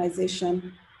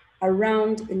organization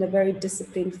around in a very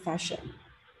disciplined fashion.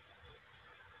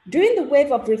 During the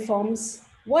wave of reforms,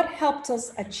 what helped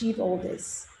us achieve all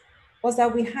this was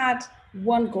that we had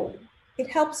one goal. It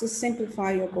helps to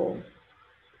simplify your goal.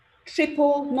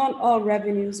 Triple non-oil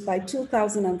revenues by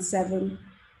 2007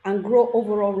 and grow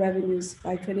overall revenues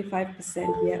by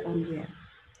 25% year on year.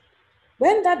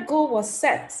 When that goal was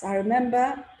set, I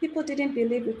remember people didn't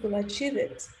believe we could achieve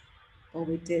it, but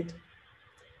we did.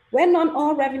 When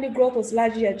non-oil revenue growth was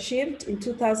largely achieved in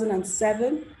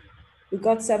 2007, we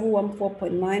got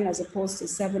 714.9 as opposed to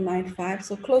 795,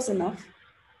 so close enough.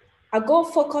 Our goal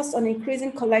focused on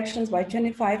increasing collections by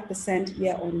 25%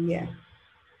 year on year.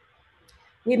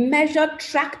 We measured,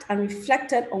 tracked, and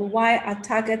reflected on why our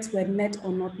targets were met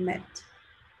or not met.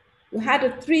 We had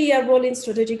a 3-year rolling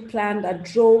strategic plan that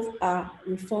drove our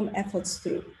reform efforts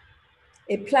through.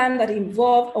 A plan that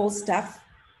involved all staff,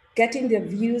 getting their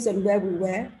views on where we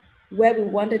were, where we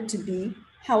wanted to be,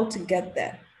 how to get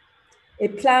there. A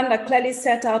plan that clearly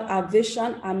set out our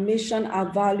vision, our mission, our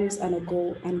values, and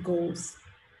our goals.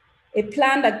 A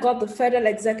plan that got the Federal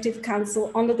Executive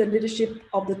Council, under the leadership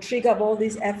of the trigger of all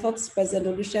these efforts,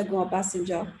 President Olusegun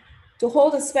Obasanjo, to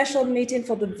hold a special meeting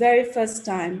for the very first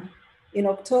time in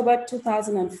October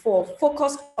 2004,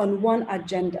 focused on one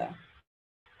agenda: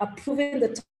 approving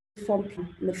the reform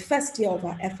plan in the first year of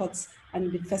our efforts and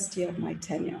in the first year of my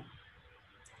tenure.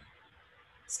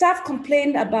 Staff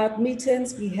complained about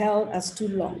meetings we held as too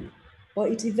long, but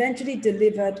it eventually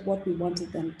delivered what we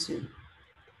wanted them to.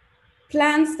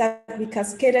 Plans that we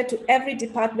cascaded to every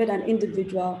department and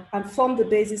individual and formed the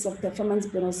basis of performance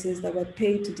bonuses that were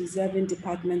paid to deserving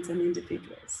departments and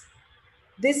individuals.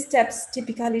 These steps,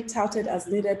 typically touted as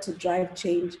needed to drive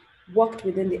change, worked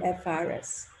within the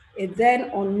FRS, a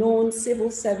then unknown civil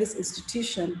service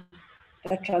institution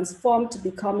that transformed to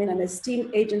becoming an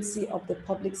esteemed agency of the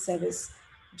public service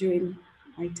during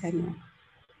my tenure.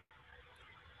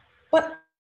 But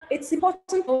it's important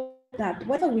to note that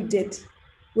whatever we did,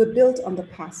 we built on the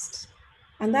past,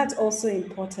 and that's also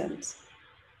important.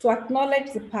 to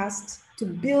acknowledge the past, to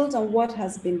build on what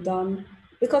has been done,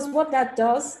 because what that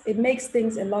does, it makes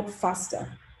things a lot faster.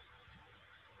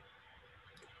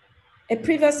 A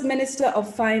previous Minister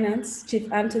of Finance,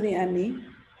 Chief Anthony Ani,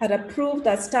 had approved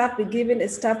that staff be given a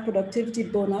staff productivity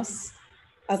bonus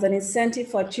as an incentive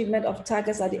for achievement of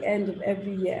targets at the end of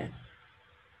every year.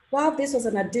 While this was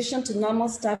an addition to normal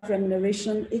staff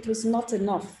remuneration, it was not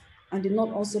enough and did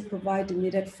not also provide the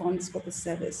needed funds for the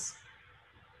service.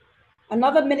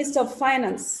 Another Minister of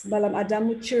Finance, Malam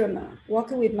Adamu Chiroma,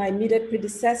 working with my immediate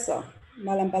predecessor,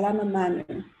 Malam Balama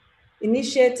Manu,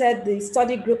 initiated the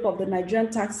study group of the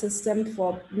Nigerian tax system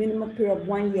for a minimum period of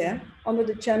 1 year under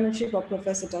the chairmanship of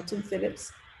Professor Dotun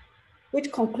Phillips,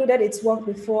 which concluded its work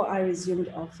before I resumed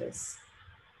office.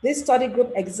 This study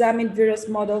group examined various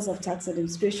models of tax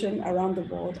administration around the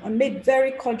world and made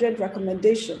very cogent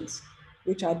recommendations,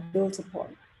 which are built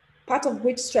upon, part of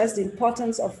which stressed the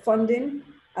importance of funding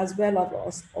as well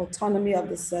as autonomy of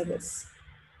the service.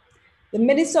 The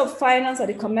Minister of Finance at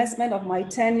the commencement of my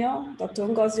tenure, Dr.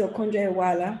 Ngozi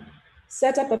Okonjo-Iweala,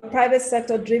 set up a private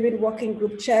sector-driven working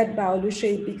group chaired by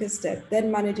Oluseyi Bikestead,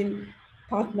 then managing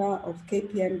partner of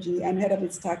KPMG and head of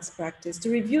its tax practice, to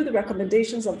review the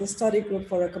recommendations of the study group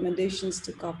for recommendations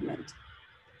to government.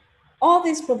 All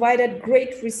this provided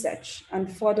great research and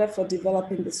fodder for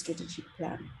developing the strategic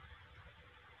plan.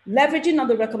 Leveraging on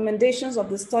the recommendations of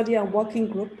the study and working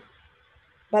group,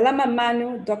 Balama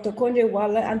Manu, Dr.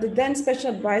 Okonjo-Iweala, and the then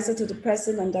special advisor to the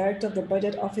president and director of the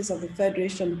budget office of the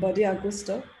Federation, Bode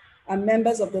Augusto, and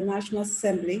members of the National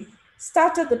Assembly,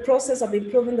 started the process of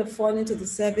improving the funding to the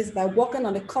service by working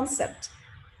on the concept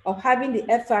of having the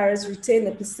FRS retain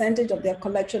a percentage of their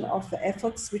collection offer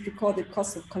efforts, which we call the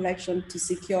cost of collection, to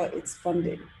secure its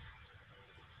funding.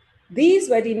 These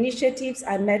were the initiatives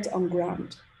I met on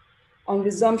ground, on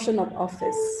resumption of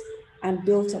office, and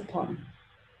built upon.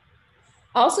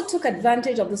 I also took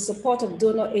advantage of the support of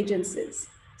donor agencies,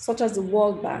 such as the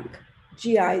World Bank,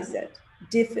 GIZ,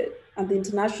 DFID, and the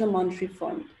International Monetary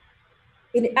Fund.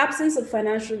 In the absence of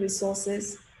financial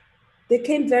resources, they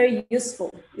came very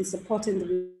useful in supporting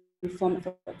the reform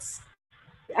efforts.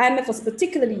 The IMF was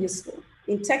particularly useful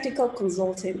in technical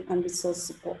consulting and resource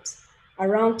support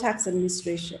around tax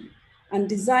administration and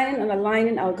designing and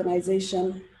aligning our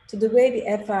organization to the way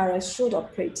the FRS should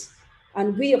operate.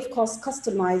 And we, of course,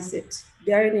 customize it,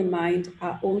 bearing in mind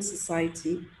our own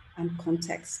society and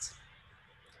context.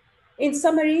 In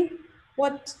summary,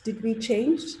 what did we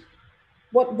change?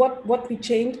 What we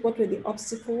changed? What were the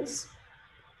obstacles?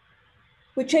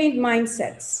 We changed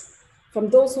mindsets from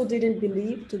those who didn't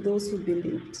believe to those who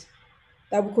believed,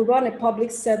 that we could run a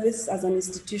public service as an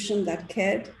institution that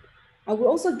cared. And we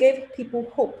also gave people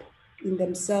hope in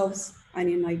themselves and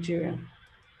in Nigeria.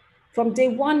 From day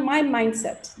one, my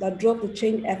mindset that drove the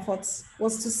change efforts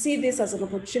was to see this as an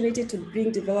opportunity to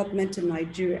bring development to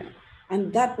Nigeria.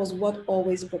 And that was what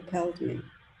always propelled me.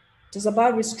 It was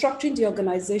about restructuring the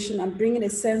organization and bringing a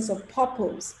sense of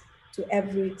purpose to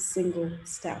every single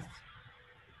staff.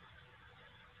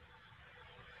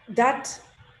 That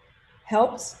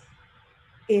helped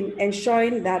in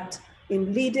ensuring that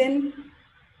in leading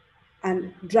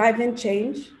and driving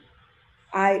change,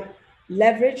 I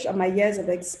leveraged on my years of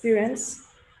experience,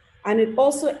 and it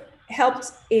also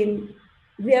helped in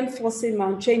reinforcing my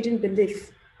unchanging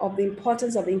belief of the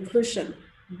importance of inclusion,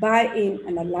 buy-in,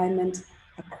 and alignment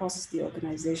across the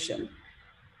organization.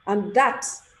 And that,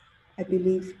 I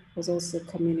believe, was also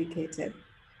communicated.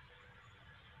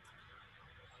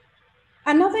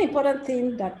 Another important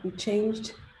thing that we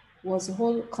changed was the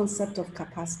whole concept of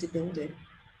capacity building.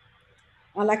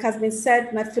 And like has been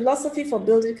said, my philosophy for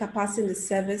building capacity in the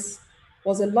service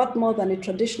was a lot more than a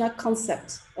traditional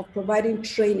concept of providing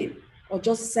training or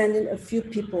just sending a few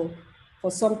people for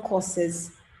some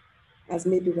courses as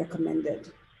may be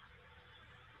recommended.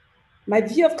 My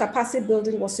view of capacity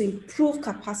building was to improve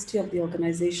capacity of the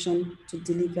organization to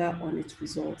deliver on its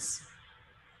results.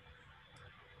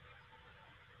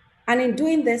 And in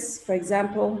doing this, for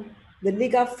example, the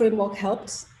legal framework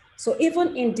helped. So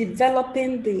even in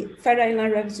developing the Federal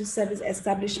Inland Revenue Service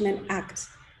Establishment Act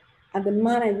and the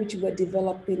manner in which we were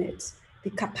developing it,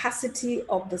 the capacity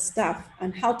of the staff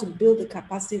and how to build the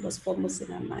capacity was foremost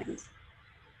in our minds.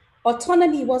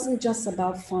 Autonomy wasn't just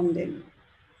about funding.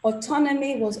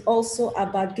 Autonomy was also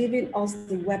about giving us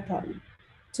the weapon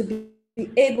to be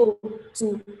able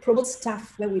to promote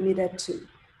staff where we needed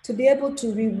to be able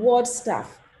to reward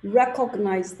staff,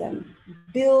 recognize them,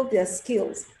 build their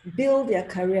skills, build their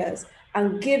careers,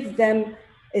 and give them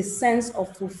a sense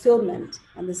of fulfillment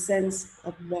and a sense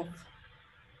of worth.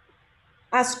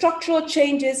 Our structural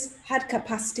changes had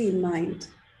capacity in mind.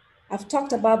 I've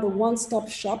talked about the one-stop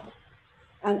shop,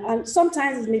 And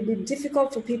sometimes it may be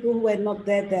difficult for people who were not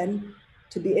there then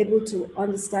to be able to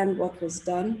understand what was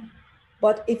done.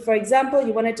 But if, for example,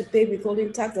 you wanted to pay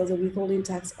withholding tax, there's a withholding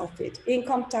tax office,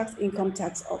 income tax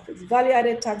office,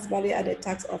 value-added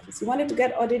tax office. You wanted to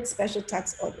get audit, special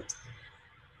tax audit.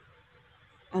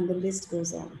 And the list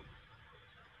goes on.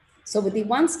 So with the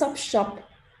one-stop shop,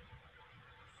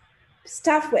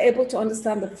 staff were able to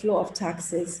understand the flow of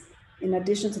taxes, in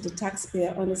addition to the taxpayer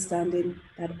understanding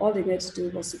that all they needed to do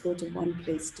was to go to one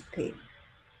place to pay.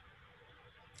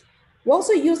 We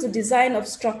also used the design of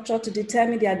structure to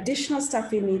determine the additional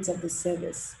staffing needs of the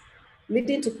service,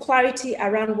 leading to clarity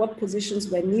around what positions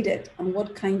were needed and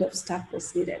what kind of staff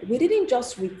was needed. We didn't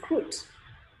just recruit,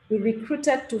 we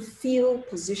recruited to fill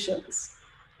positions,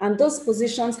 and those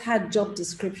positions had job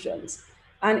descriptions.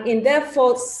 And in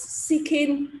therefore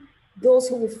seeking those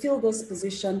who will fill those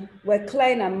positions, were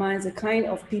clear in our minds the kind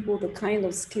of people, the kind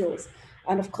of skills.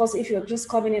 And of course, if you're just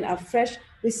coming in afresh,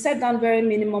 we set down very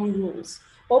minimum rules.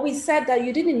 But we said that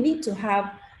you didn't need to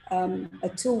have a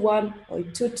 2-1 or a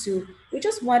 2-2. We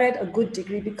just wanted a good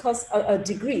degree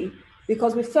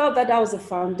because we felt that that was a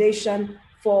foundation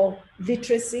for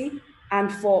literacy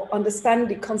and for understanding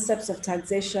the concepts of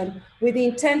taxation, with the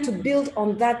intent to build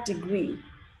on that degree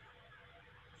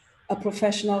a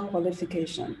professional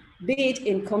qualification, be it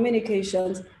in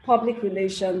communications, public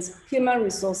relations, human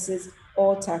resources,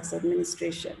 or tax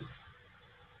administration.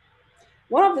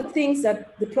 One of the things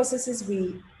that the processes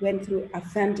we went through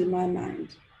affirmed in my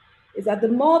mind is that the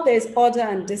more there's order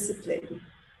and discipline,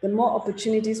 the more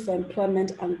opportunities for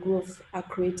employment and growth are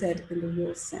created in the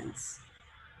real sense.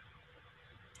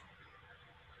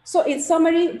 So in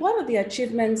summary, what are the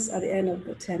achievements at the end of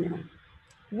the tenure?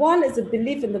 One is a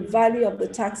belief in the value of the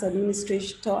tax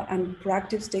administrator and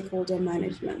proactive stakeholder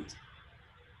management.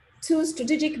 2,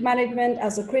 strategic management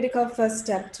as a critical first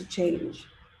step to change.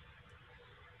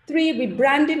 3,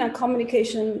 rebranding and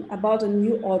communication about a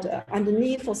new order and the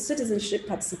need for citizenship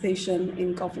participation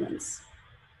in governance.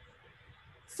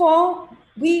 4,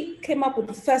 we came up with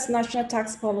the first national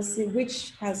tax policy,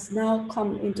 which has now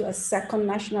come into a second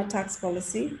national tax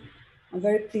policy. I'm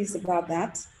very pleased about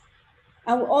that.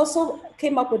 And we also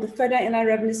came up with the Federal Inland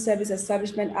Revenue Service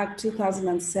Establishment Act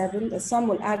 2007, that some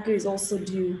will argue is also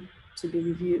due to be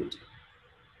reviewed.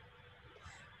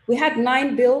 We had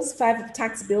 9 bills, 5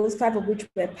 tax bills, 5 of which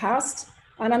were passed.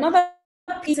 And another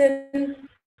piece in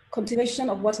continuation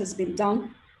of what has been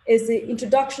done is the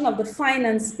introduction of the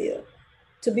finance bill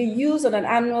to be used on an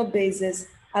annual basis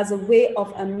as a way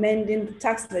of amending the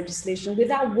tax legislation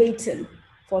without waiting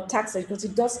for tax legislation, because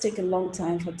it does take a long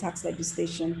time for tax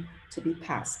legislation to be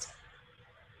passed.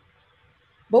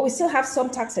 But we still have some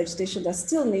tax legislation that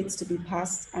still needs to be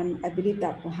passed, and I believe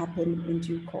that will happen in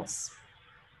due course.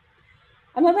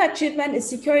 Another achievement is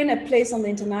securing a place on the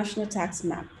international tax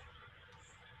map.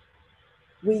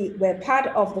 We were part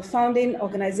of the founding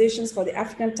organizations for the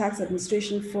African Tax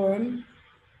Administration Forum,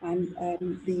 and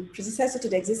the predecessor to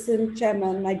the existing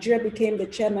chairman, Nigeria became the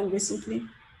chairman recently.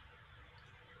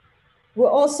 We're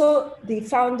also the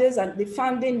founders and the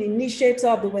founding initiator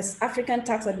of the West African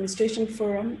Tax Administration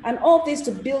Forum, and all this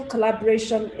to build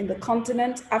collaboration in the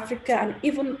continent, Africa, and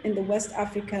even in the West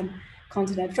African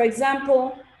continent. For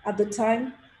example, at the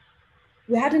time,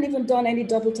 we hadn't even done any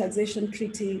double taxation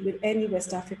treaty with any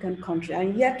West African country,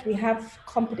 and yet we have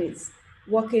companies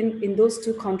working in those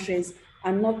 2 countries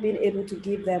and not being able to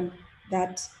give them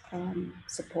that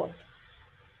support.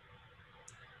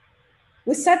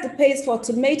 We set the pace for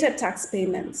automated tax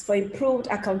payments, for improved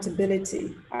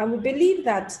accountability. And we believe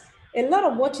that a lot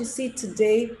of what you see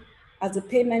today as the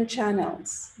payment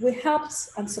channels, we helped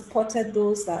and supported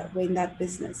those that were in that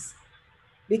business.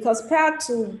 Because prior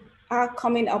to our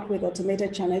coming up with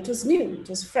automated channel, it was new, it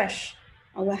was fresh.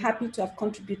 And we're happy to have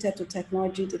contributed to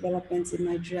technology developments in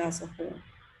Nigeria as a whole.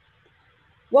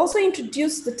 We also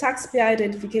introduced the taxpayer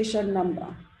identification number,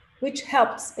 which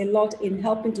helps a lot in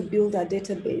helping to build our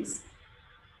database.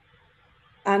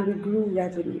 And we grew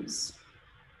revenues.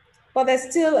 But there's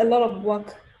still a lot of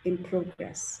work in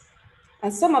progress.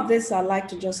 And some of this I'd like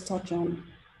to just touch on.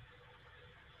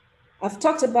 I've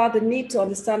talked about the need to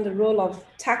understand the role of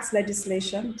tax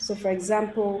legislation. So for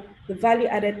example, the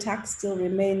value-added tax still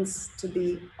remains to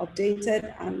be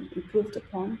updated and improved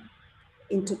upon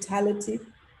in totality.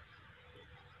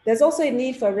 There's also a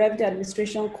need for a revenue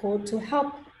administration code to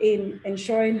help in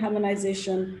ensuring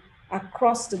harmonization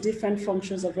across the different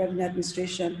functions of revenue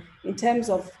administration in terms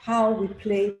of how we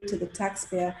play to the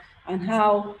taxpayer and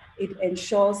how it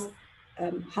ensures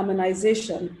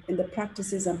harmonization in the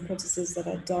practices and processes that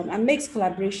are done and makes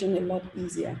collaboration a lot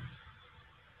easier.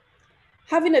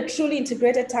 Having a truly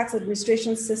integrated tax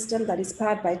administration system that is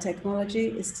powered by technology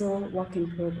is still work in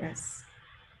progress.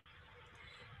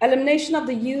 Elimination of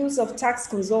the use of tax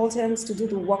consultants to do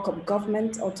the work of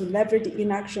government or to leverage the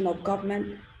inaction of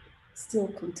government still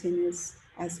continues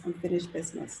as unfinished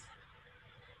business.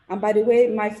 And by the way,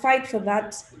 my fight for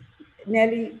that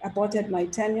nearly aborted my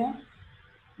tenure,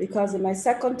 because in my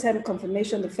second term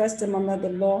confirmation, the first term under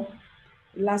the law,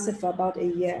 it lasted for about a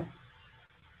year.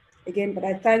 Again, but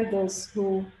I thank those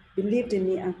who believed in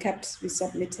me and kept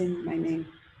resubmitting my name.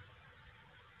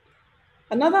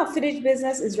 Another unfinished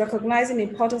business is recognizing the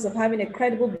importance of having a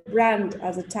credible brand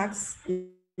as a tax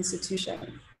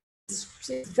institution.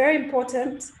 It's very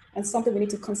important and something we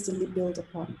need to constantly build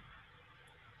upon.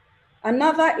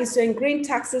 Another is to ingrain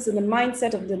taxes in the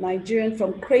mindset of the Nigerian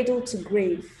from cradle to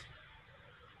grave.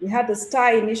 We had the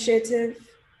STAR initiative.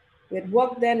 We had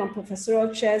worked then on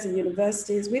professorial chairs in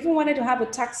universities. We even wanted to have a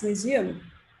tax museum.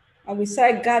 And we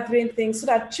started gathering things so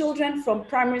that children from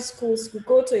primary schools could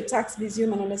go to a tax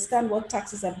museum and understand what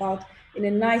tax is about in a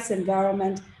nice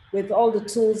environment with all the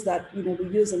tools that we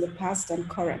used in the past and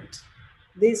current.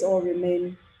 These all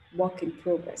remain work in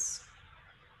progress.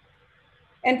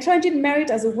 Entrenching merit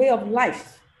as a way of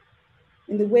life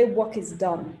in the way work is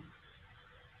done.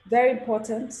 Very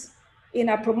important. In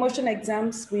our promotion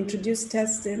exams, we introduced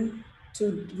testing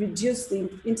to reduce the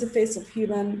interface of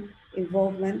human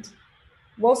involvement.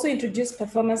 We also introduced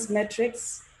performance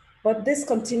metrics, but this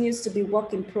continues to be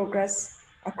work in progress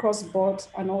across board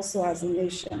and also as a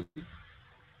nation.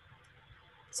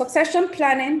 Succession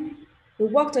planning, we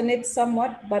worked on it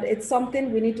somewhat, but it's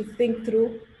something we need to think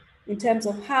through in terms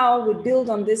of how we build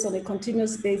on this on a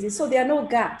continuous basis so there are no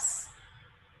gaps.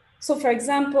 So for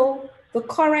example, the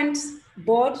current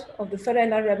board of the Federal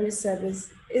Inland Revenue Service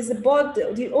is the board,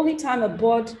 the only time a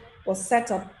board was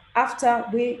set up after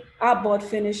our board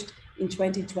finished in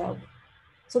 2012.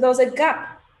 So there was a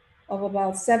gap of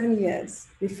about 7 years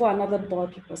before another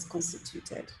board was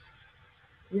constituted.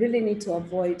 We really need to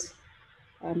avoid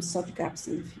such gaps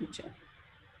in the future.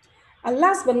 And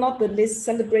last but not the least,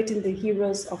 celebrating the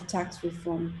heroes of tax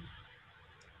reform.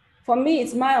 For me,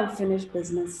 it's my unfinished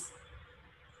business.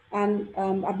 And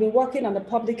I've been working on the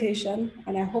publication,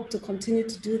 and I hope to continue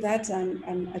to do that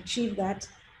and achieve that.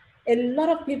 A lot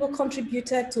of people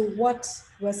contributed to what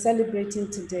we're celebrating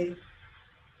today.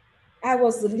 I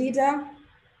was the leader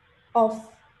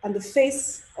of and the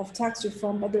face of tax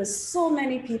reform, but there are so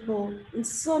many people in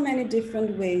so many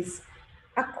different ways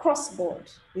across board,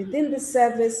 within the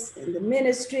service, in the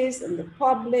ministries, in the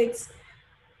publics,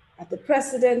 at the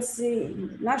presidency, in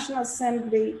the National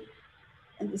Assembly,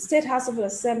 in the State House of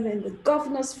Assembly, in the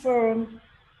Governors Forum.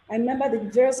 I remember the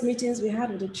various meetings we had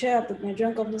with the chair of the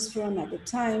Nigerian Governors Forum at the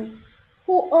time,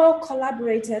 who all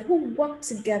collaborated, who worked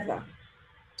together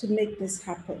to make this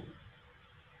happen.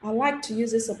 I'd like to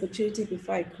use this opportunity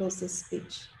before I close this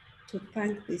speech to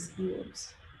thank these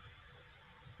heroes.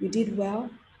 You did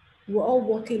well. We're all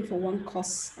working for one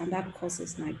cause, and that cause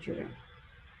is Nigeria.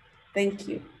 Thank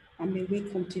you, and may we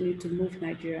continue to move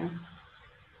Nigeria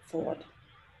forward.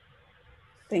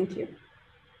 Thank you.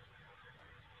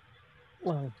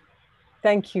 Well,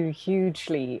 thank you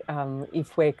hugely,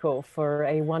 Ifueko, for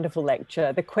a wonderful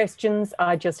lecture. The questions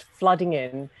are just flooding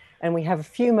in, and we have a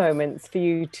few moments for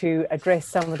you to address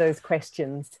some of those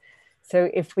questions. So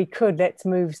if we could, let's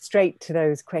move straight to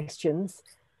those questions.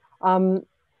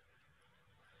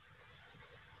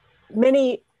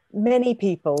 Many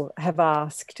people have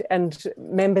asked, and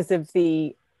members of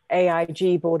the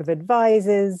AIG Board of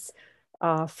Advisors,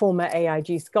 former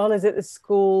AIG scholars at the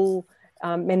school,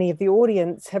 many of the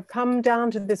audience have come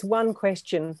down to this one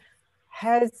question: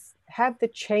 have the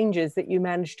changes that you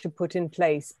managed to put in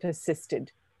place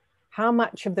persisted? How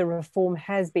much of the reform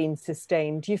has been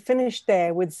sustained? You finished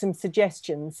there with some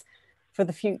suggestions for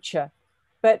the future,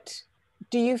 but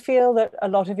do you feel that a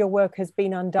lot of your work has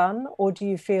been undone, or do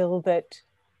you feel that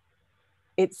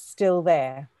it's still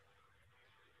there?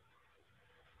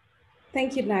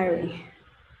 Thank you, Nairi.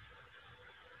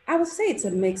 I would say it's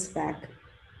a mixed bag.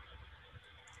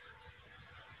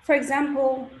 For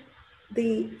example,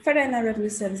 the Federal Inland Revenue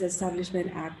Service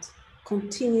Establishment Act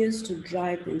continues to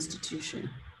drive the institution.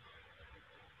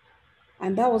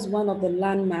 And that was one of the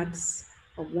landmarks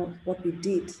of what we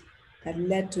did that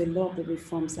led to a lot of the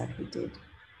reforms that we did.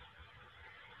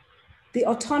 The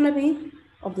autonomy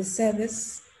of the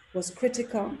service was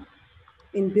critical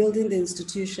in building the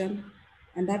institution,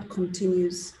 and that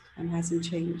continues and hasn't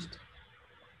changed.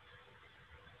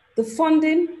 The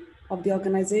funding of the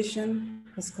organization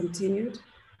has continued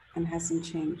and hasn't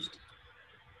changed.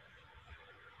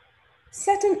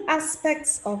 Certain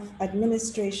aspects of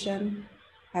administration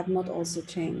have not also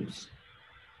changed.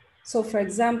 So for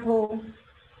example,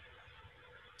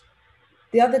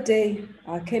 the other day,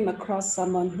 I came across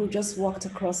someone who just walked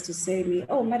across to say to me,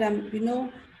 "Oh, madam, you know,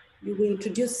 we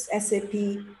introduced SAP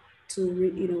in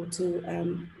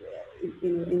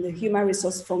the human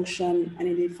resource function and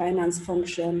in the finance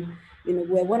function. You know,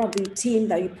 we're one of the team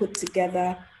that you put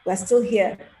together. We're still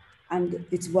here, and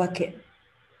it's working."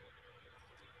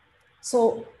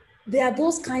 So there are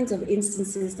those kinds of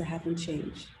instances that haven't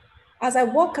changed. As I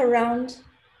walk around,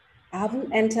 I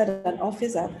haven't entered an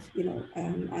office.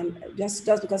 And just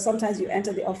because sometimes you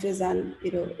enter the office and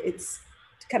it's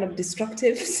kind of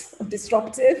disruptive,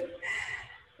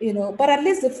 But at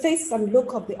least the face and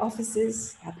look of the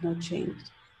offices have not changed.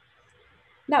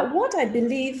 Now, what I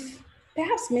believe,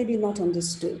 perhaps maybe not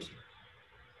understood,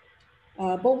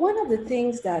 but one of the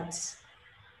things that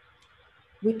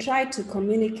we tried to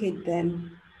communicate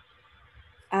then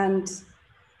and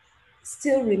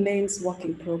still remains work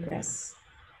in progress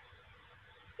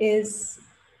is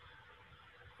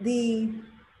the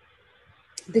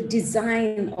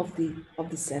design of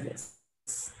the service.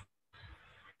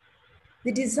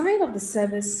 The design of the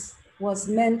service was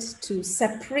meant to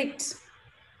separate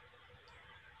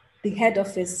the head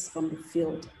office from the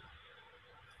field,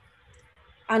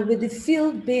 and with the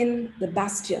field being the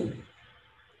bastion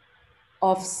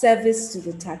of service to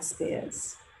the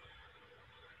taxpayers.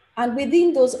 And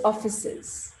within those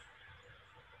offices,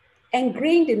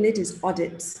 ingrained in it is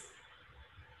audit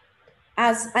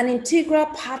as an integral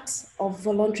part of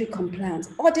voluntary compliance.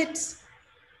 Audit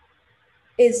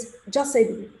is just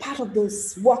a part of the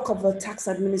work of a tax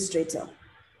administrator.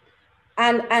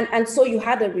 And so you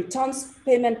had a returns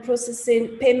payment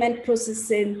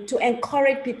processing to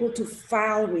encourage people to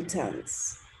file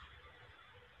returns.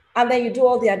 And then you do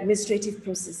all the administrative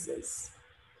processes.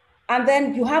 And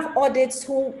then you have audits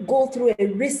who go through a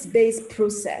risk-based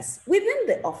process within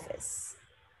the office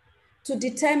to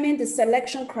determine the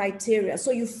selection criteria.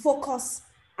 So you focus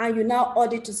and you now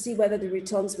audit to see whether the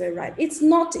returns were right. It's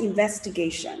not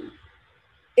investigation.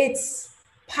 It's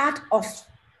part of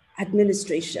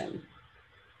administration.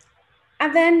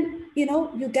 And then,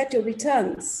 you get your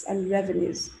returns and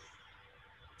revenues.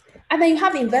 And then you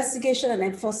have investigation and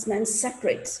enforcement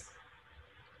separate,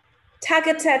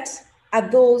 targeted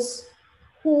at those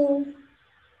who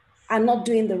are not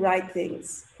doing the right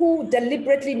things, who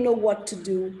deliberately know what to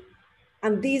do.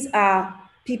 And these are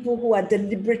people who are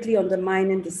deliberately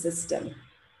undermining the system.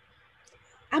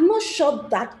 I'm not sure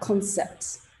that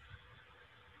concept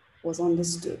was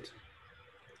understood.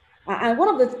 And one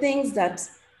of the things that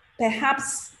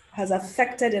perhaps has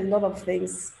affected a lot of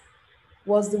things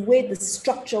was the way the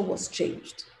structure was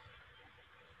changed.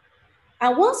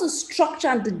 And once the structure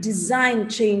and the design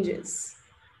changes,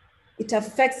 it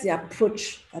affects the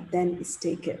approach that then is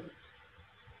taken.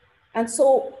 And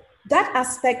so that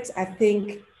aspect, I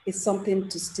think, is something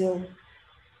to still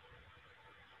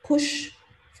push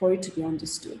for it to be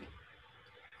understood.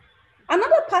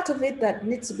 Another part of it that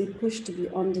needs to be pushed to be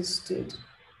understood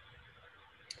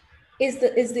is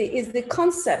the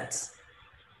concept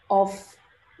of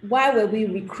why were we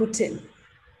recruiting?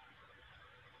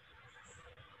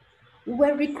 We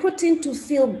were recruiting to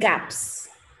fill gaps.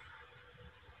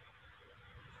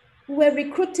 We were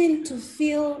recruiting to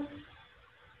fill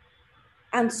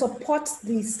and support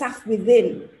the staff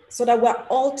within so that we're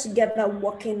all together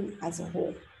working as a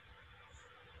whole.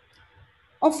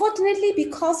 Unfortunately,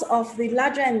 because of the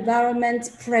larger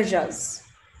environment pressures,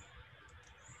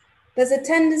 there's a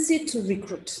tendency to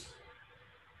recruit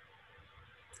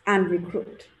and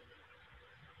recruit.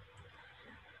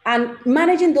 And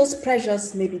managing those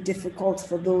pressures may be difficult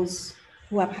for those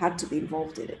who have had to be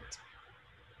involved in it.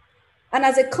 And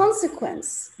as a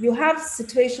consequence, you have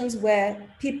situations where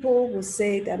people will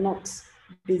say they're not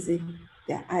busy,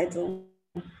 they're idle,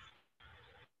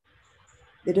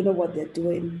 they don't know what they're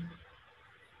doing.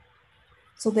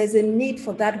 So there's a need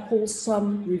for that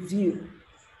wholesome review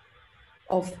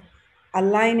of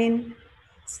aligning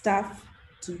staff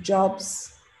to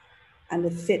jobs and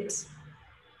the fit.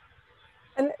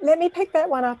 And let me pick that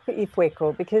one up,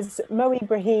 Ifueko, because Mo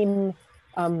Ibrahim,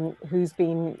 who's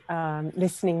been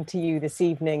listening to you this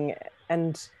evening,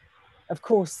 and of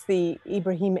course the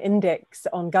Ibrahim Index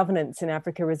on Governance in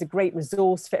Africa is a great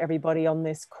resource for everybody on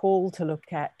this call to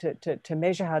look at, to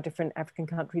measure how different African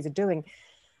countries are doing.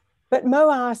 But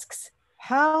Mo asks,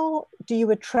 how do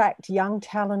you attract young,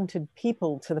 talented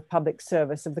people to the public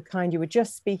service of the kind you were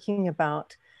just speaking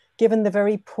about, given the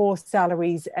very poor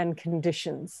salaries and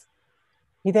conditions?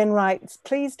 He then writes,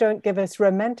 please don't give us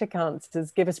romantic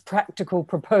answers, give us practical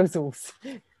proposals.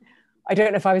 I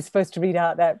don't know if I was supposed to read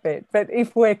out that bit, but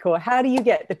Ifueko, how do you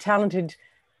get the talented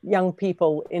young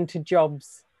people into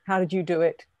jobs How did you do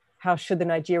it? How should the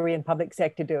Nigerian public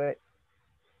sector do it?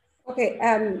 Okay,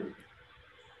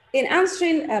 in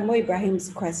answering Mo Ibrahim's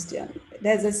question,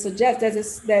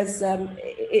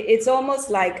 it's almost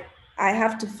like I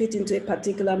have to fit into a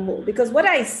particular mold, because what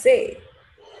I say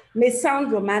may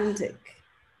sound romantic,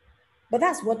 but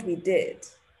that's what we did.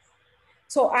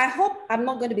 So I hope I'm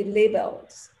not going to be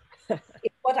labeled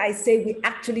if what I say we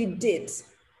actually did.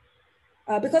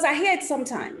 Because I hear it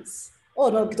sometimes. Oh,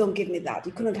 no, don't give me that.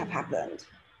 It couldn't have happened.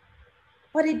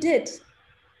 But it did.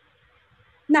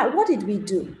 Now, what did we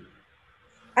do?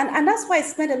 And that's why I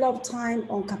spent a lot of time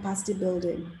on capacity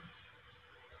building.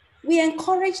 We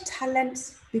encouraged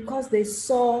talent because they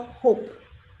saw hope.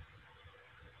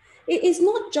 It is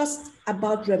not just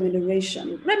about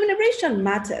remuneration. Remuneration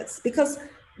matters, because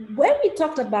when we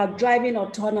talked about driving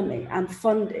autonomy and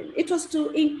funding, it was to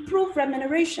improve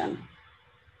remuneration.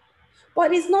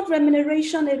 But it's not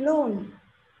remuneration alone.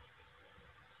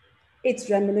 It's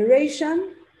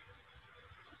remuneration,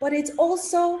 but it's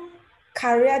also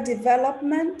career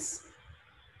development.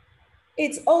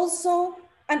 It's also,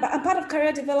 and part of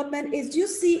career development is, do you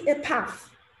see a path?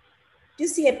 Do you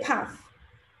see a path?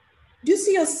 Do you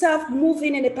see yourself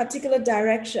moving in a particular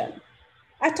direction?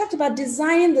 I talked about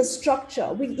designing the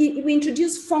structure. We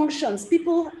introduced functions.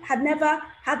 People had never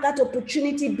had that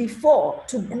opportunity before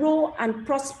to grow and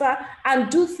prosper and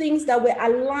do things that were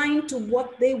aligned to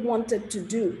what they wanted to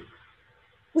do.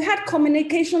 We had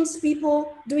communications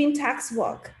people doing tax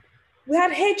work. We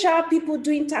had HR people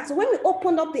doing tax. When we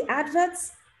opened up the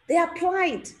adverts, they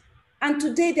applied. And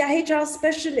today they are HR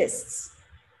specialists.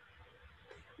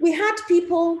 We had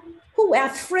people who were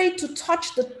afraid to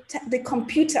touch the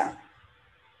computer.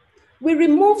 We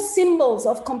removed symbols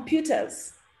of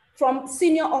computers from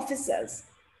senior officers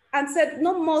and said,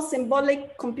 no more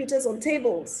symbolic computers on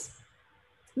tables,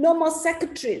 no more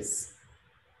secretaries.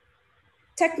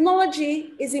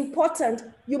 Technology is important,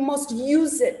 you must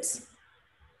use it.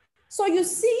 So you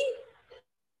see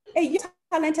a young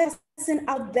talented person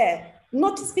out there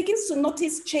begins to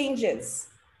notice changes.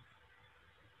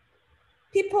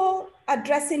 People are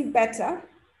dressing better,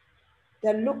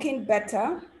 they're looking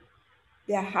better,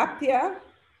 they're happier.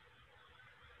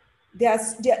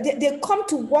 They come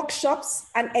to workshops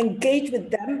and engage with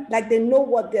them like they know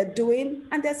what they're doing,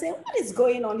 and they're saying, what is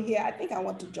going on here? I think I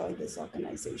want to join this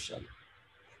organization.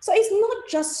 So it's not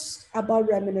just about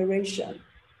remuneration.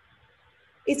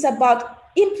 It's about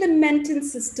implementing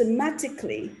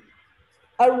systematically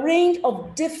a range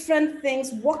of different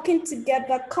things, working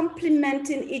together,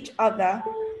 complementing each other,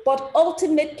 but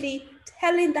ultimately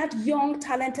telling that young,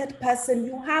 talented person,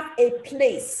 you have a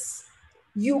place,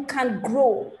 you can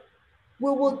grow,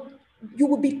 you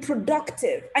will be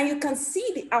productive, and you can see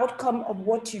the outcome of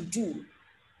what you do.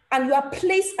 And you are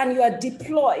placed and you are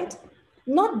deployed,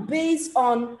 not based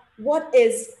on what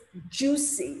is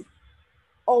juicy.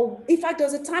 Or in fact, there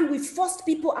was a time we forced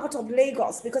people out of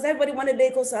Lagos because everybody wanted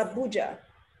Lagos or Abuja.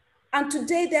 And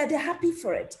today they're happy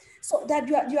for it. So that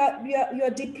you are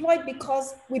deployed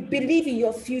because we believe in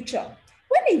your future.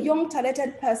 When a young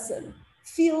talented person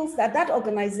feels that that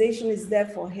organization is there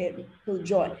for him, he'll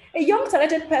join. A young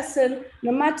talented person,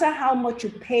 no matter how much you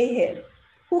pay him,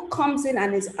 who comes in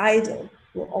and is idle,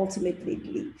 will ultimately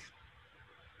leave.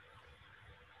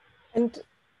 And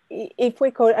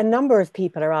Ifueko, a number of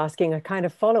people are asking a kind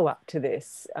of follow-up to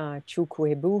this.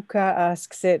 Chukwuebuka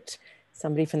asks it,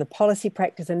 somebody from the policy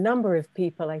practice, a number of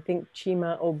people, I think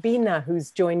Chima Obina,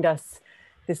 who's joined us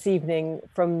this evening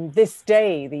from This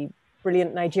Day, the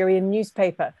brilliant Nigerian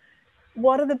newspaper.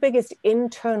 What are the biggest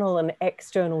internal and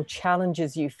external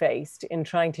challenges you faced in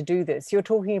trying to do this? You're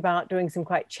talking about doing some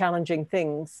quite challenging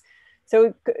things.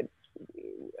 So,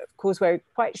 of course, we're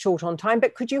quite short on time,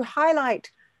 but could you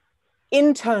highlight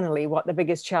internally what the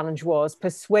biggest challenge was,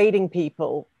 persuading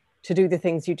people to do the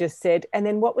things you just said? And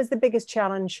then what was the biggest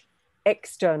challenge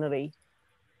externally?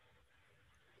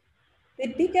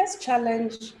 The biggest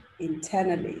challenge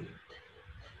internally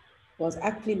was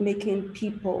actually making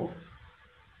people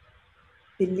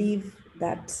believe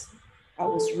that I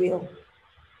was real.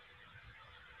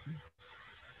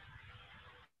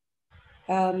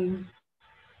 And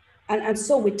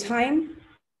so with time,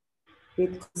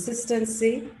 with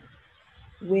consistency,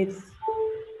 with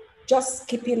just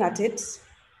keeping at it,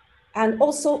 and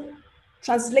also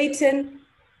translating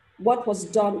what was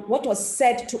done, what was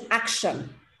said to action,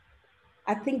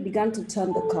 I think began to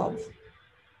turn the curve.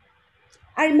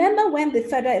 I remember when the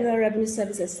Federal Inland Revenue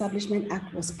Service Establishment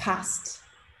Act was passed,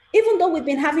 even though we've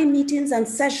been having meetings and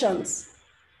sessions,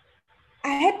 I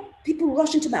had people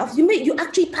rush into my office. You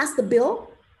actually passed the bill?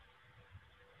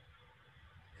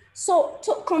 So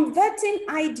converting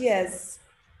ideas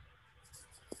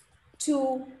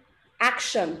to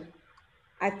action,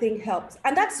 I think helps.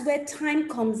 And that's where time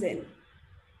comes in.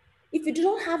 If you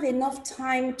don't have enough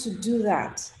time to do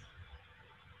that,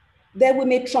 then we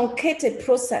may truncate a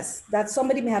process that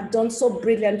somebody may have done so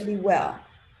brilliantly well,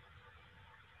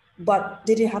 but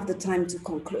didn't have the time to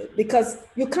conclude. Because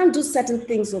you can't do certain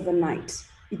things overnight.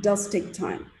 It does take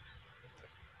time.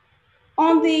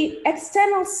 On the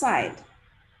external side,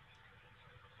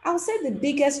 I would say the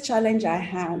biggest challenge I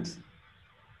had,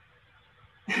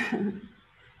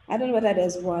 I don't know whether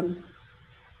there's one,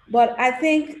 but I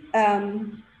think, I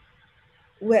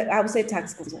would say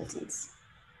tax consultants.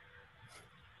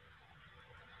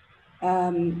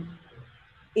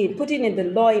 In putting in the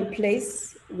law in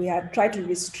place, we had tried to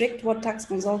restrict what tax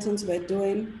consultants were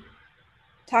doing.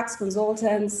 Tax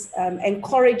consultants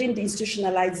encouraging the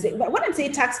institutionalization. When I say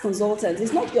tax consultants,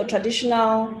 it's not your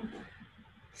traditional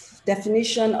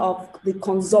definition of the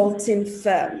consulting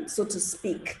firm, so to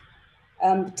speak.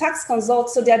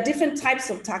 So there are different types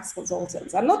of tax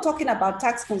consultants. I'm not talking about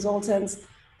tax consultants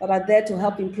that are there to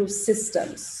help improve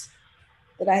systems,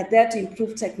 that are there to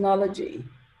improve technology,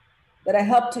 that I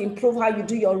help to improve how you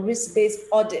do your risk-based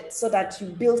audit so that you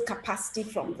build capacity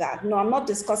from that. No, I'm not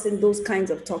discussing those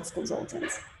kinds of tax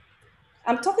consultants.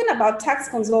 I'm talking about tax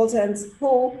consultants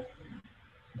who,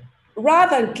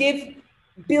 rather than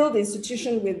build the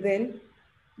institution within,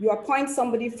 you appoint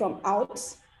somebody from out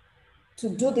to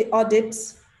do the audit,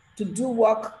 to do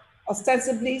work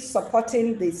ostensibly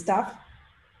supporting the staff,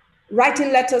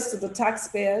 writing letters to the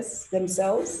taxpayers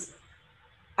themselves,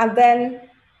 and then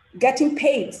getting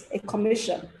paid a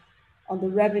commission on the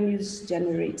revenues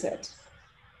generated.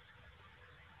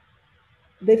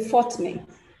 They fought me,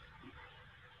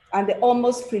 and they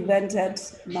almost prevented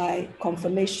my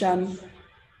confirmation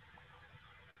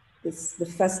the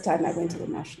first time I went to the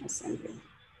National Assembly.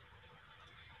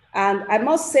 And I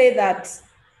must say that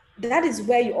is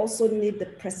where you also need the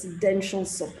presidential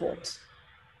support.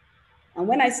 And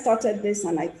when I started this,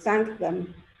 and I thanked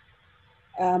them,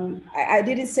 I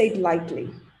didn't say it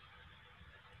lightly.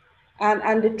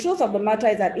 And the truth of the matter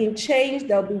is that in change,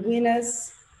 there'll be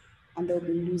winners and there'll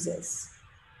be losers.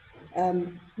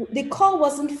 The call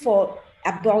wasn't for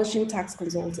abolishing tax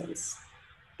consultants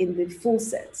in the full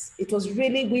sense. It was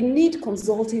really, we need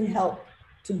consulting help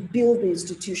to build the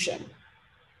institution,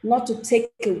 not to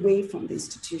take away from the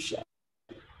institution.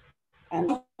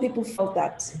 And people felt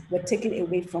that we're taking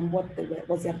away from what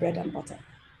was their bread and butter.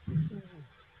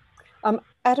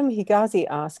 Adam Higazi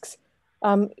asks,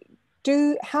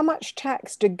 how much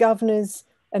tax do governors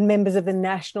and members of the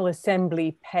National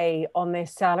Assembly pay on their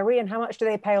salary, and how much do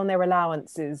they pay on their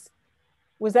allowances?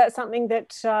 Was that something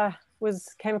that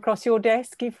came across your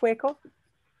desk, Ifueko?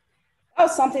 That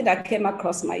was something that came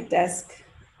across my desk.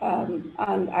 And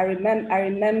I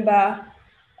remember,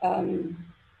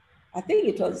 I think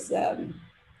it was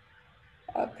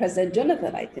President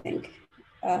Jonathan, I think,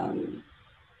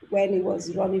 when he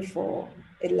was running for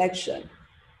election.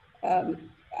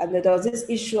 And there was this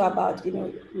issue about,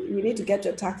 you need to get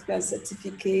your taxpayer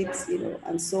certificates,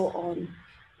 and so on,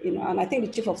 and I think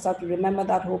the chief of staff will remember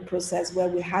that whole process where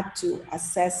we had to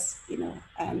assess,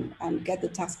 and get the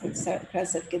taxpayer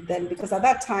certificate then, because at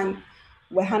that time,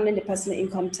 we're handling the personal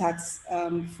income tax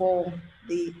for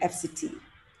the FCT.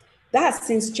 That has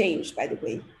since changed, by the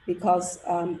way, because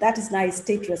that is now a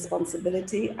state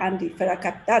responsibility, and the federal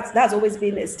that's always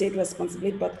been a state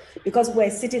responsibility, but because we're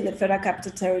sitting in the Federal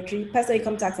Capital Territory, Personal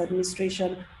Income Tax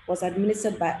Administration was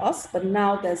administered by us, but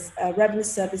now there's a revenue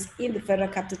service in the Federal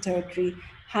Capital Territory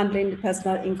handling the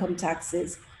personal income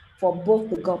taxes for both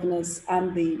the governors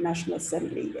and the National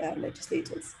Assembly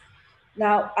legislators.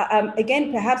 Now,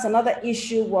 again, perhaps another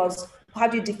issue was, how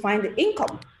do you define the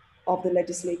income of the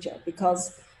legislature?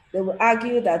 Because they will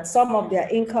argue that some of their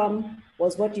income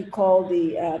was what you call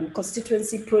the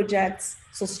constituency projects.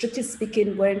 So strictly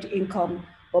speaking, weren't income,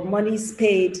 but monies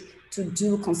paid to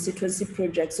do constituency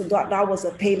projects. So that was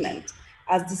a payment,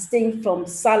 as distinct from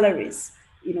salaries,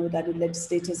 that the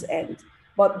legislators earned.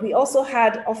 But we also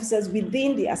had officers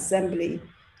within the assembly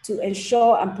to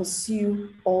ensure and pursue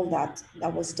all that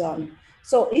was done.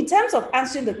 So in terms of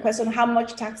answering the question, how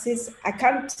much taxes,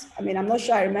 I'm not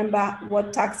sure I remember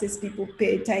what taxes people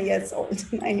pay 10 years or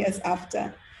 9 years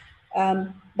after.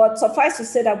 But suffice to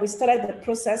say that we started the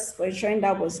process for ensuring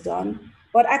that was done.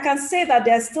 But I can say that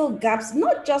there are still gaps,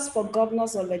 not just for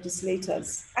governors or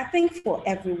legislators, I think for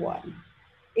everyone,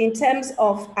 in terms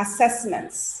of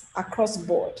assessments across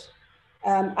board.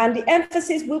 And the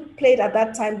emphasis we played at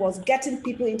that time was getting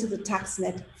people into the tax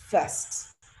net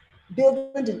first,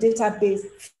 building the database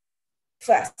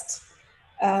first.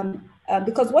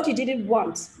 Because what you didn't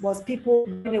want was people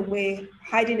running away,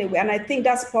 hiding away. And I think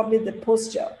that's probably the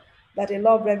posture that a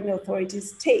lot of revenue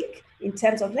authorities take in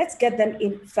terms of let's get them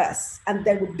in first, and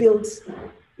then we build,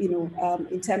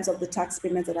 in terms of the tax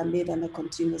payments that are made on a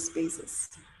continuous basis.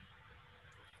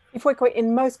 Ifueko,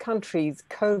 in most countries,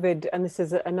 COVID, and this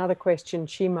is another question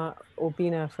Shima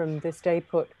Orbina from This Day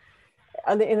put,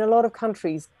 in a lot of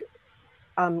countries,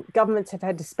 governments have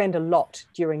had to spend a lot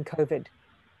during COVID,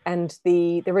 and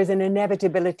there is an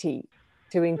inevitability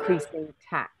to increasing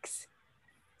tax.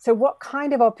 So what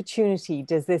kind of opportunity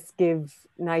does this give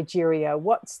Nigeria?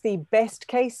 What's the best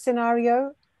case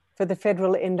scenario for the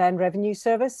Federal Inland Revenue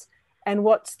Service? And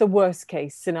what's the worst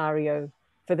case scenario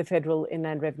for the Federal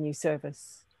Inland Revenue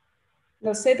Service?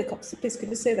 No, please, could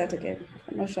you say that again?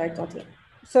 I'm not sure I got it.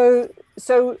 So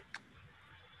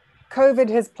COVID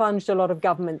has plunged a lot of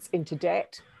governments into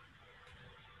debt.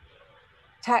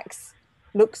 Tax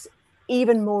looks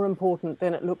even more important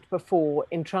than it looked before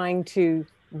in trying to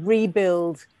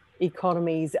rebuild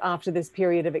economies after this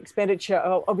period of expenditure.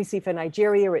 Obviously for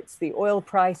Nigeria, it's the oil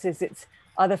prices, it's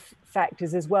other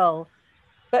factors as well.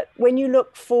 But when you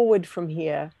look forward from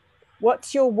here,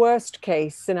 what's your worst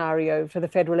case scenario for the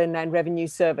Federal Inland Revenue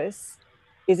Service?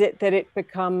 Is it that it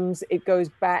goes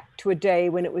back to a day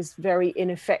when it was very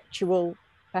ineffectual,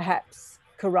 perhaps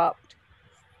corrupt?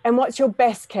 And what's your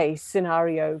best case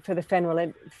scenario for the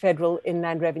Federal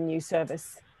Inland Revenue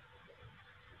Service?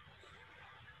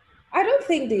 I don't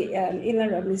think the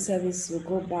Inland Revenue Service will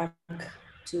go back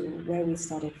to where we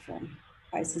started from.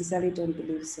 I sincerely don't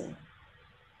believe so.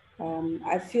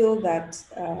 I feel that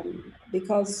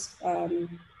because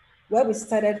where we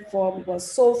started from was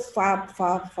so far,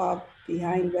 far, far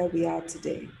behind where we are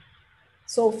today.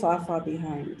 So far, far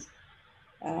behind.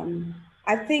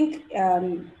 I think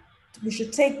we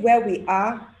should take where we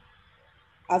are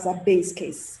as a base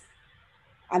case,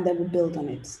 and then we build on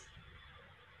it.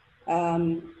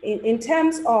 In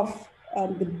terms of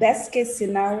the best case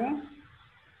scenario,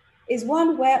 is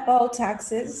one where all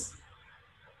taxes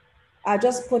are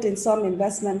just put in some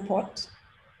investment pot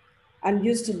and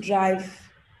used to drive,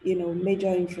 major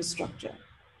infrastructure,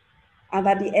 and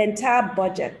that the entire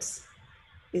budget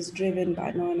is driven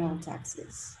by non-oil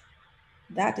taxes.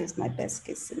 That is my best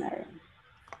case scenario.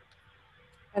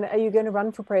 And are you going to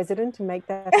run for president and make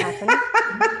that happen?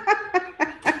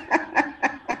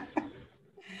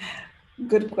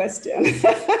 Good question.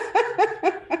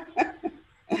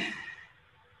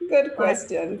 Good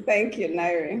question. Thank you,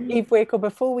 Nairi. Ifueko,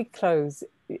 before we close,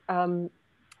 do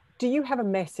you have a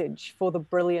message for the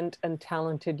brilliant and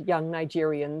talented young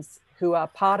Nigerians who are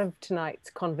part of tonight's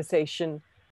conversation?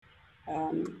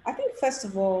 I think, first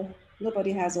of all,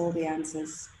 nobody has all the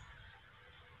answers,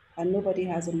 and nobody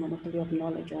has a monopoly of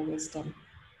knowledge or wisdom.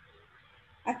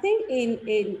 I think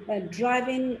in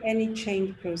driving any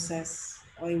change process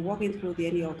or in walking through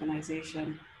any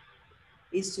organization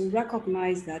is to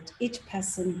recognize that each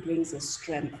person brings a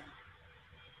strength.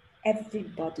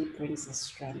 Everybody brings a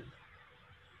strength.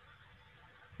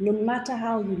 No matter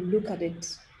how you look at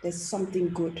it, there's something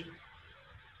good.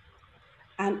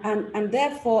 And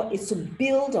therefore, it's to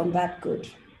build on that good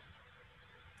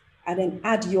and then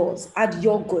add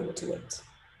your good to it.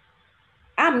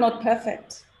 I'm not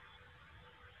perfect.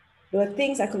 There are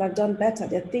things I could have done better.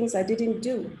 There are things I didn't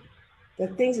do. There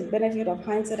are things, with benefit of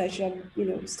hindsight, I should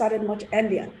have started much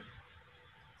earlier.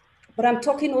 But I'm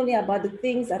talking only about the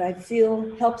things that I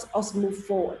feel helps us move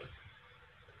forward.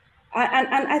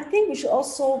 And I think we should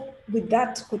also, with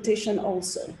that quotation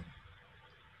also,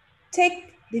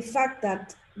 take the fact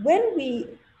that when we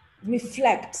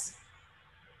reflect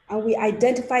and we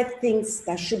identify things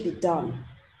that should be done,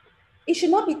 it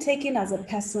should not be taken as a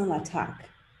personal attack.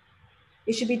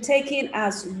 It should be taken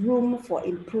as room for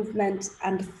improvement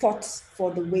and thoughts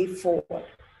for the way forward.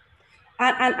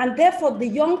 And therefore, the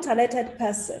young, talented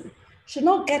person should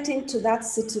not get into that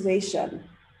situation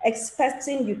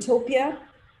expecting utopia,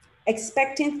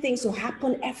 expecting things to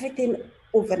happen, everything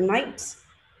overnight.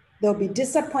 There'll be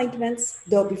disappointments,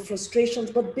 there'll be frustrations,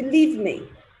 but believe me,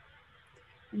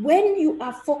 when you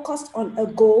are focused on a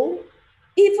goal,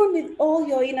 even with all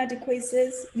your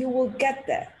inadequacies, you will get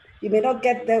there. You may not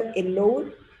get there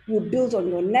alone. You build on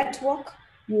your network.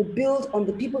 You build on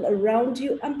the people around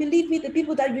you. And believe me, the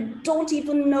people that you don't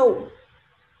even know,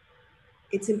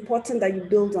 it's important that you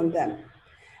build on them.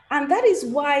 And that is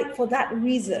why, for that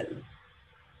reason,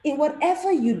 in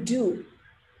whatever you do,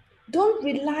 don't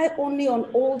rely only on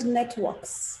old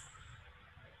networks.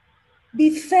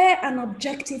 Be fair and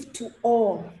objective to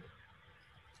all.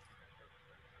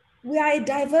 We are a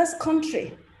diverse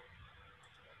country.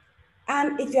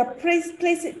 And if you're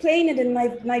playing in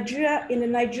the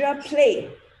Nigeria play,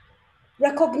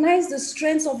 recognize the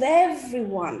strengths of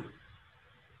everyone,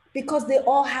 because they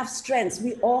all have strengths.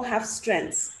 We all have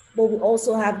strengths, but we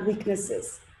also have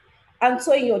weaknesses. And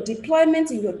so in your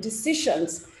deployment, in your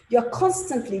decisions, you're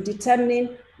constantly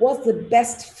determining what's the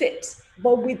best fit,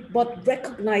 but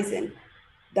recognizing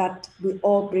that we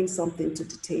all bring something to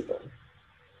the table.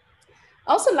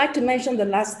 I also like to mention the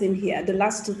last thing here, the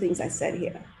last two things I said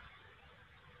here.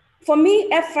 For me,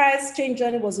 FRI's change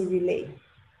journey was a relay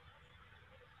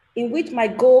in which my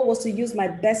goal was to use my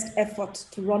best effort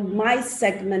to run my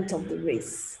segment of the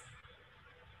race.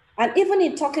 And even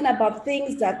in talking about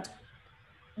things that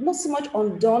not so much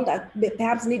undone that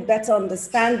perhaps need better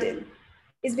understanding,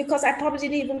 is because I probably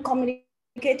didn't even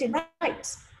communicate it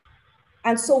right.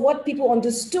 And so what people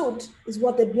understood is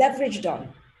what they leveraged on.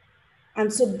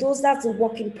 And so that's a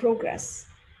work in progress.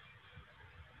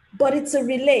 But it's a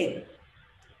relay.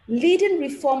 Leading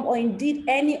reform, or indeed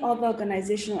any other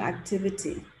organizational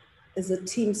activity, is a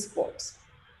team sport.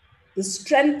 The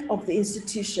strength of the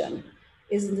institution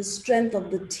is in the strength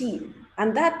of the team.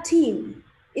 And that team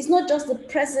is not just the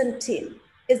present team,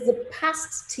 it's the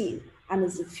past team and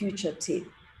it's the future team.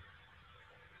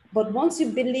 But once you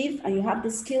believe and you have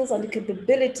the skills and the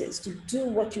capabilities to do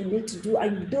what you need to do,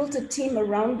 and you build a team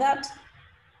around that,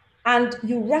 and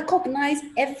you recognize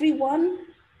everyone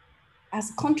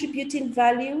as contributing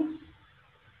value,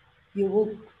 you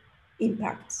will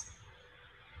impact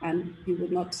and you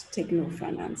will not take no for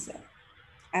an answer.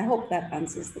 I hope that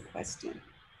answers the question.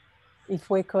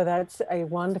 Ifueko, that's a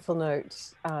wonderful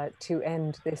note to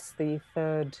end the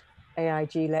third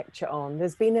AIG lecture on.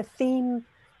 There's been a theme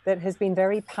that has been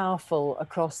very powerful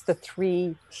across the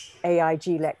 3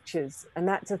 AIG lectures, and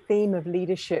that's a theme of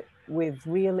leadership with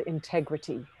real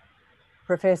integrity.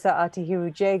 Professor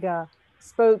Atahiru Jega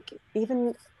spoke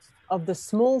even of the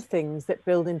small things that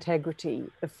build integrity.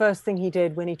 The first thing he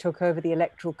did when he took over the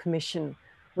Electoral Commission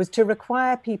was to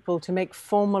require people to make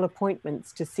formal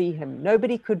appointments to see him.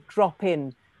 Nobody could drop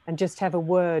in and just have a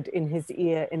word in his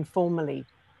ear informally.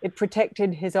 It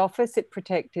protected his office, it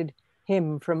protected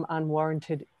him from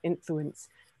unwarranted influence.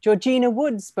 Georgina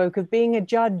Wood spoke of being a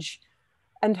judge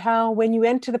and how when you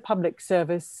enter the public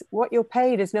service, what you're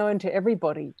paid is known to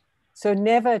everybody. So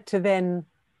never to then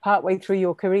partway through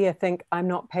your career think, I'm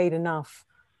not paid enough,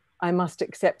 I must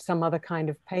accept some other kind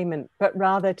of payment, but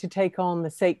rather to take on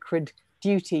the sacred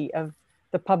duty of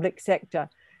the public sector.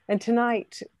 And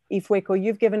tonight, Ifueko,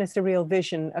 you've given us a real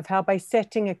vision of how by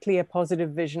setting a clear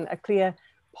positive vision, a clear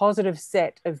positive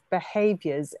set of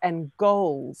behaviors and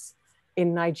goals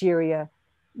in Nigeria,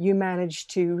 you managed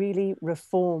to really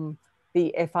reform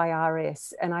the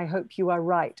FIRS. And I hope you are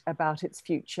right about its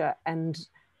future. And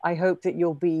I hope that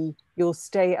you'll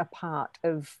stay a part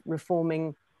of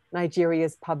reforming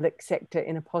Nigeria's public sector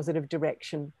in a positive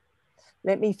direction.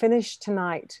 Let me finish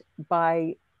tonight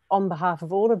by, on behalf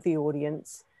of all of the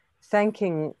audience,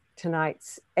 thanking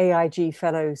tonight's AIG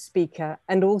fellow speaker,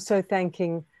 and also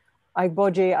thanking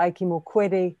Igboje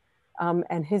Aikimokwede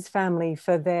and his family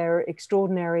for their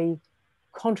extraordinary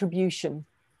contribution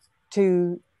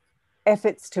to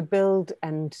efforts to build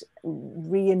and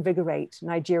reinvigorate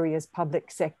Nigeria's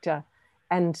public sector,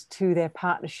 and to their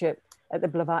partnership at the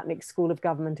Blavatnik School of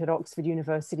Government at Oxford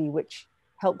University, which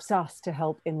helps us to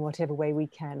help in whatever way we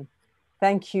can.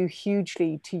 Thank you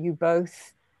hugely to you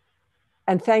both.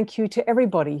 And thank you to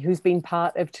everybody who's been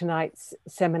part of tonight's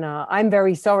seminar. I'm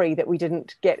very sorry that we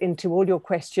didn't get into all your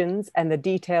questions and the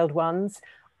detailed ones.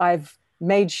 I've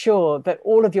made sure that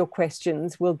all of your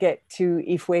questions will get to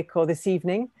Ifueko this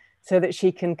evening so that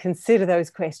she can consider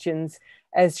those questions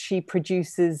as she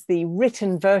produces the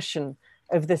written version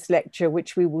of this lecture,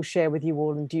 which we will share with you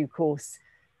all in due course.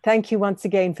 Thank you once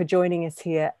again for joining us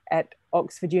here at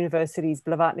Oxford University's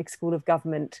Blavatnik School of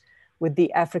Government with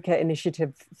the Africa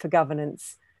Initiative for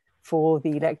Governance for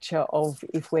the lecture of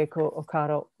Ifueko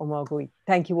Omoigui Okauru.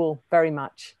 Thank you all very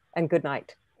much, and good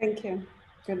night. Thank you.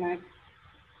 Good night.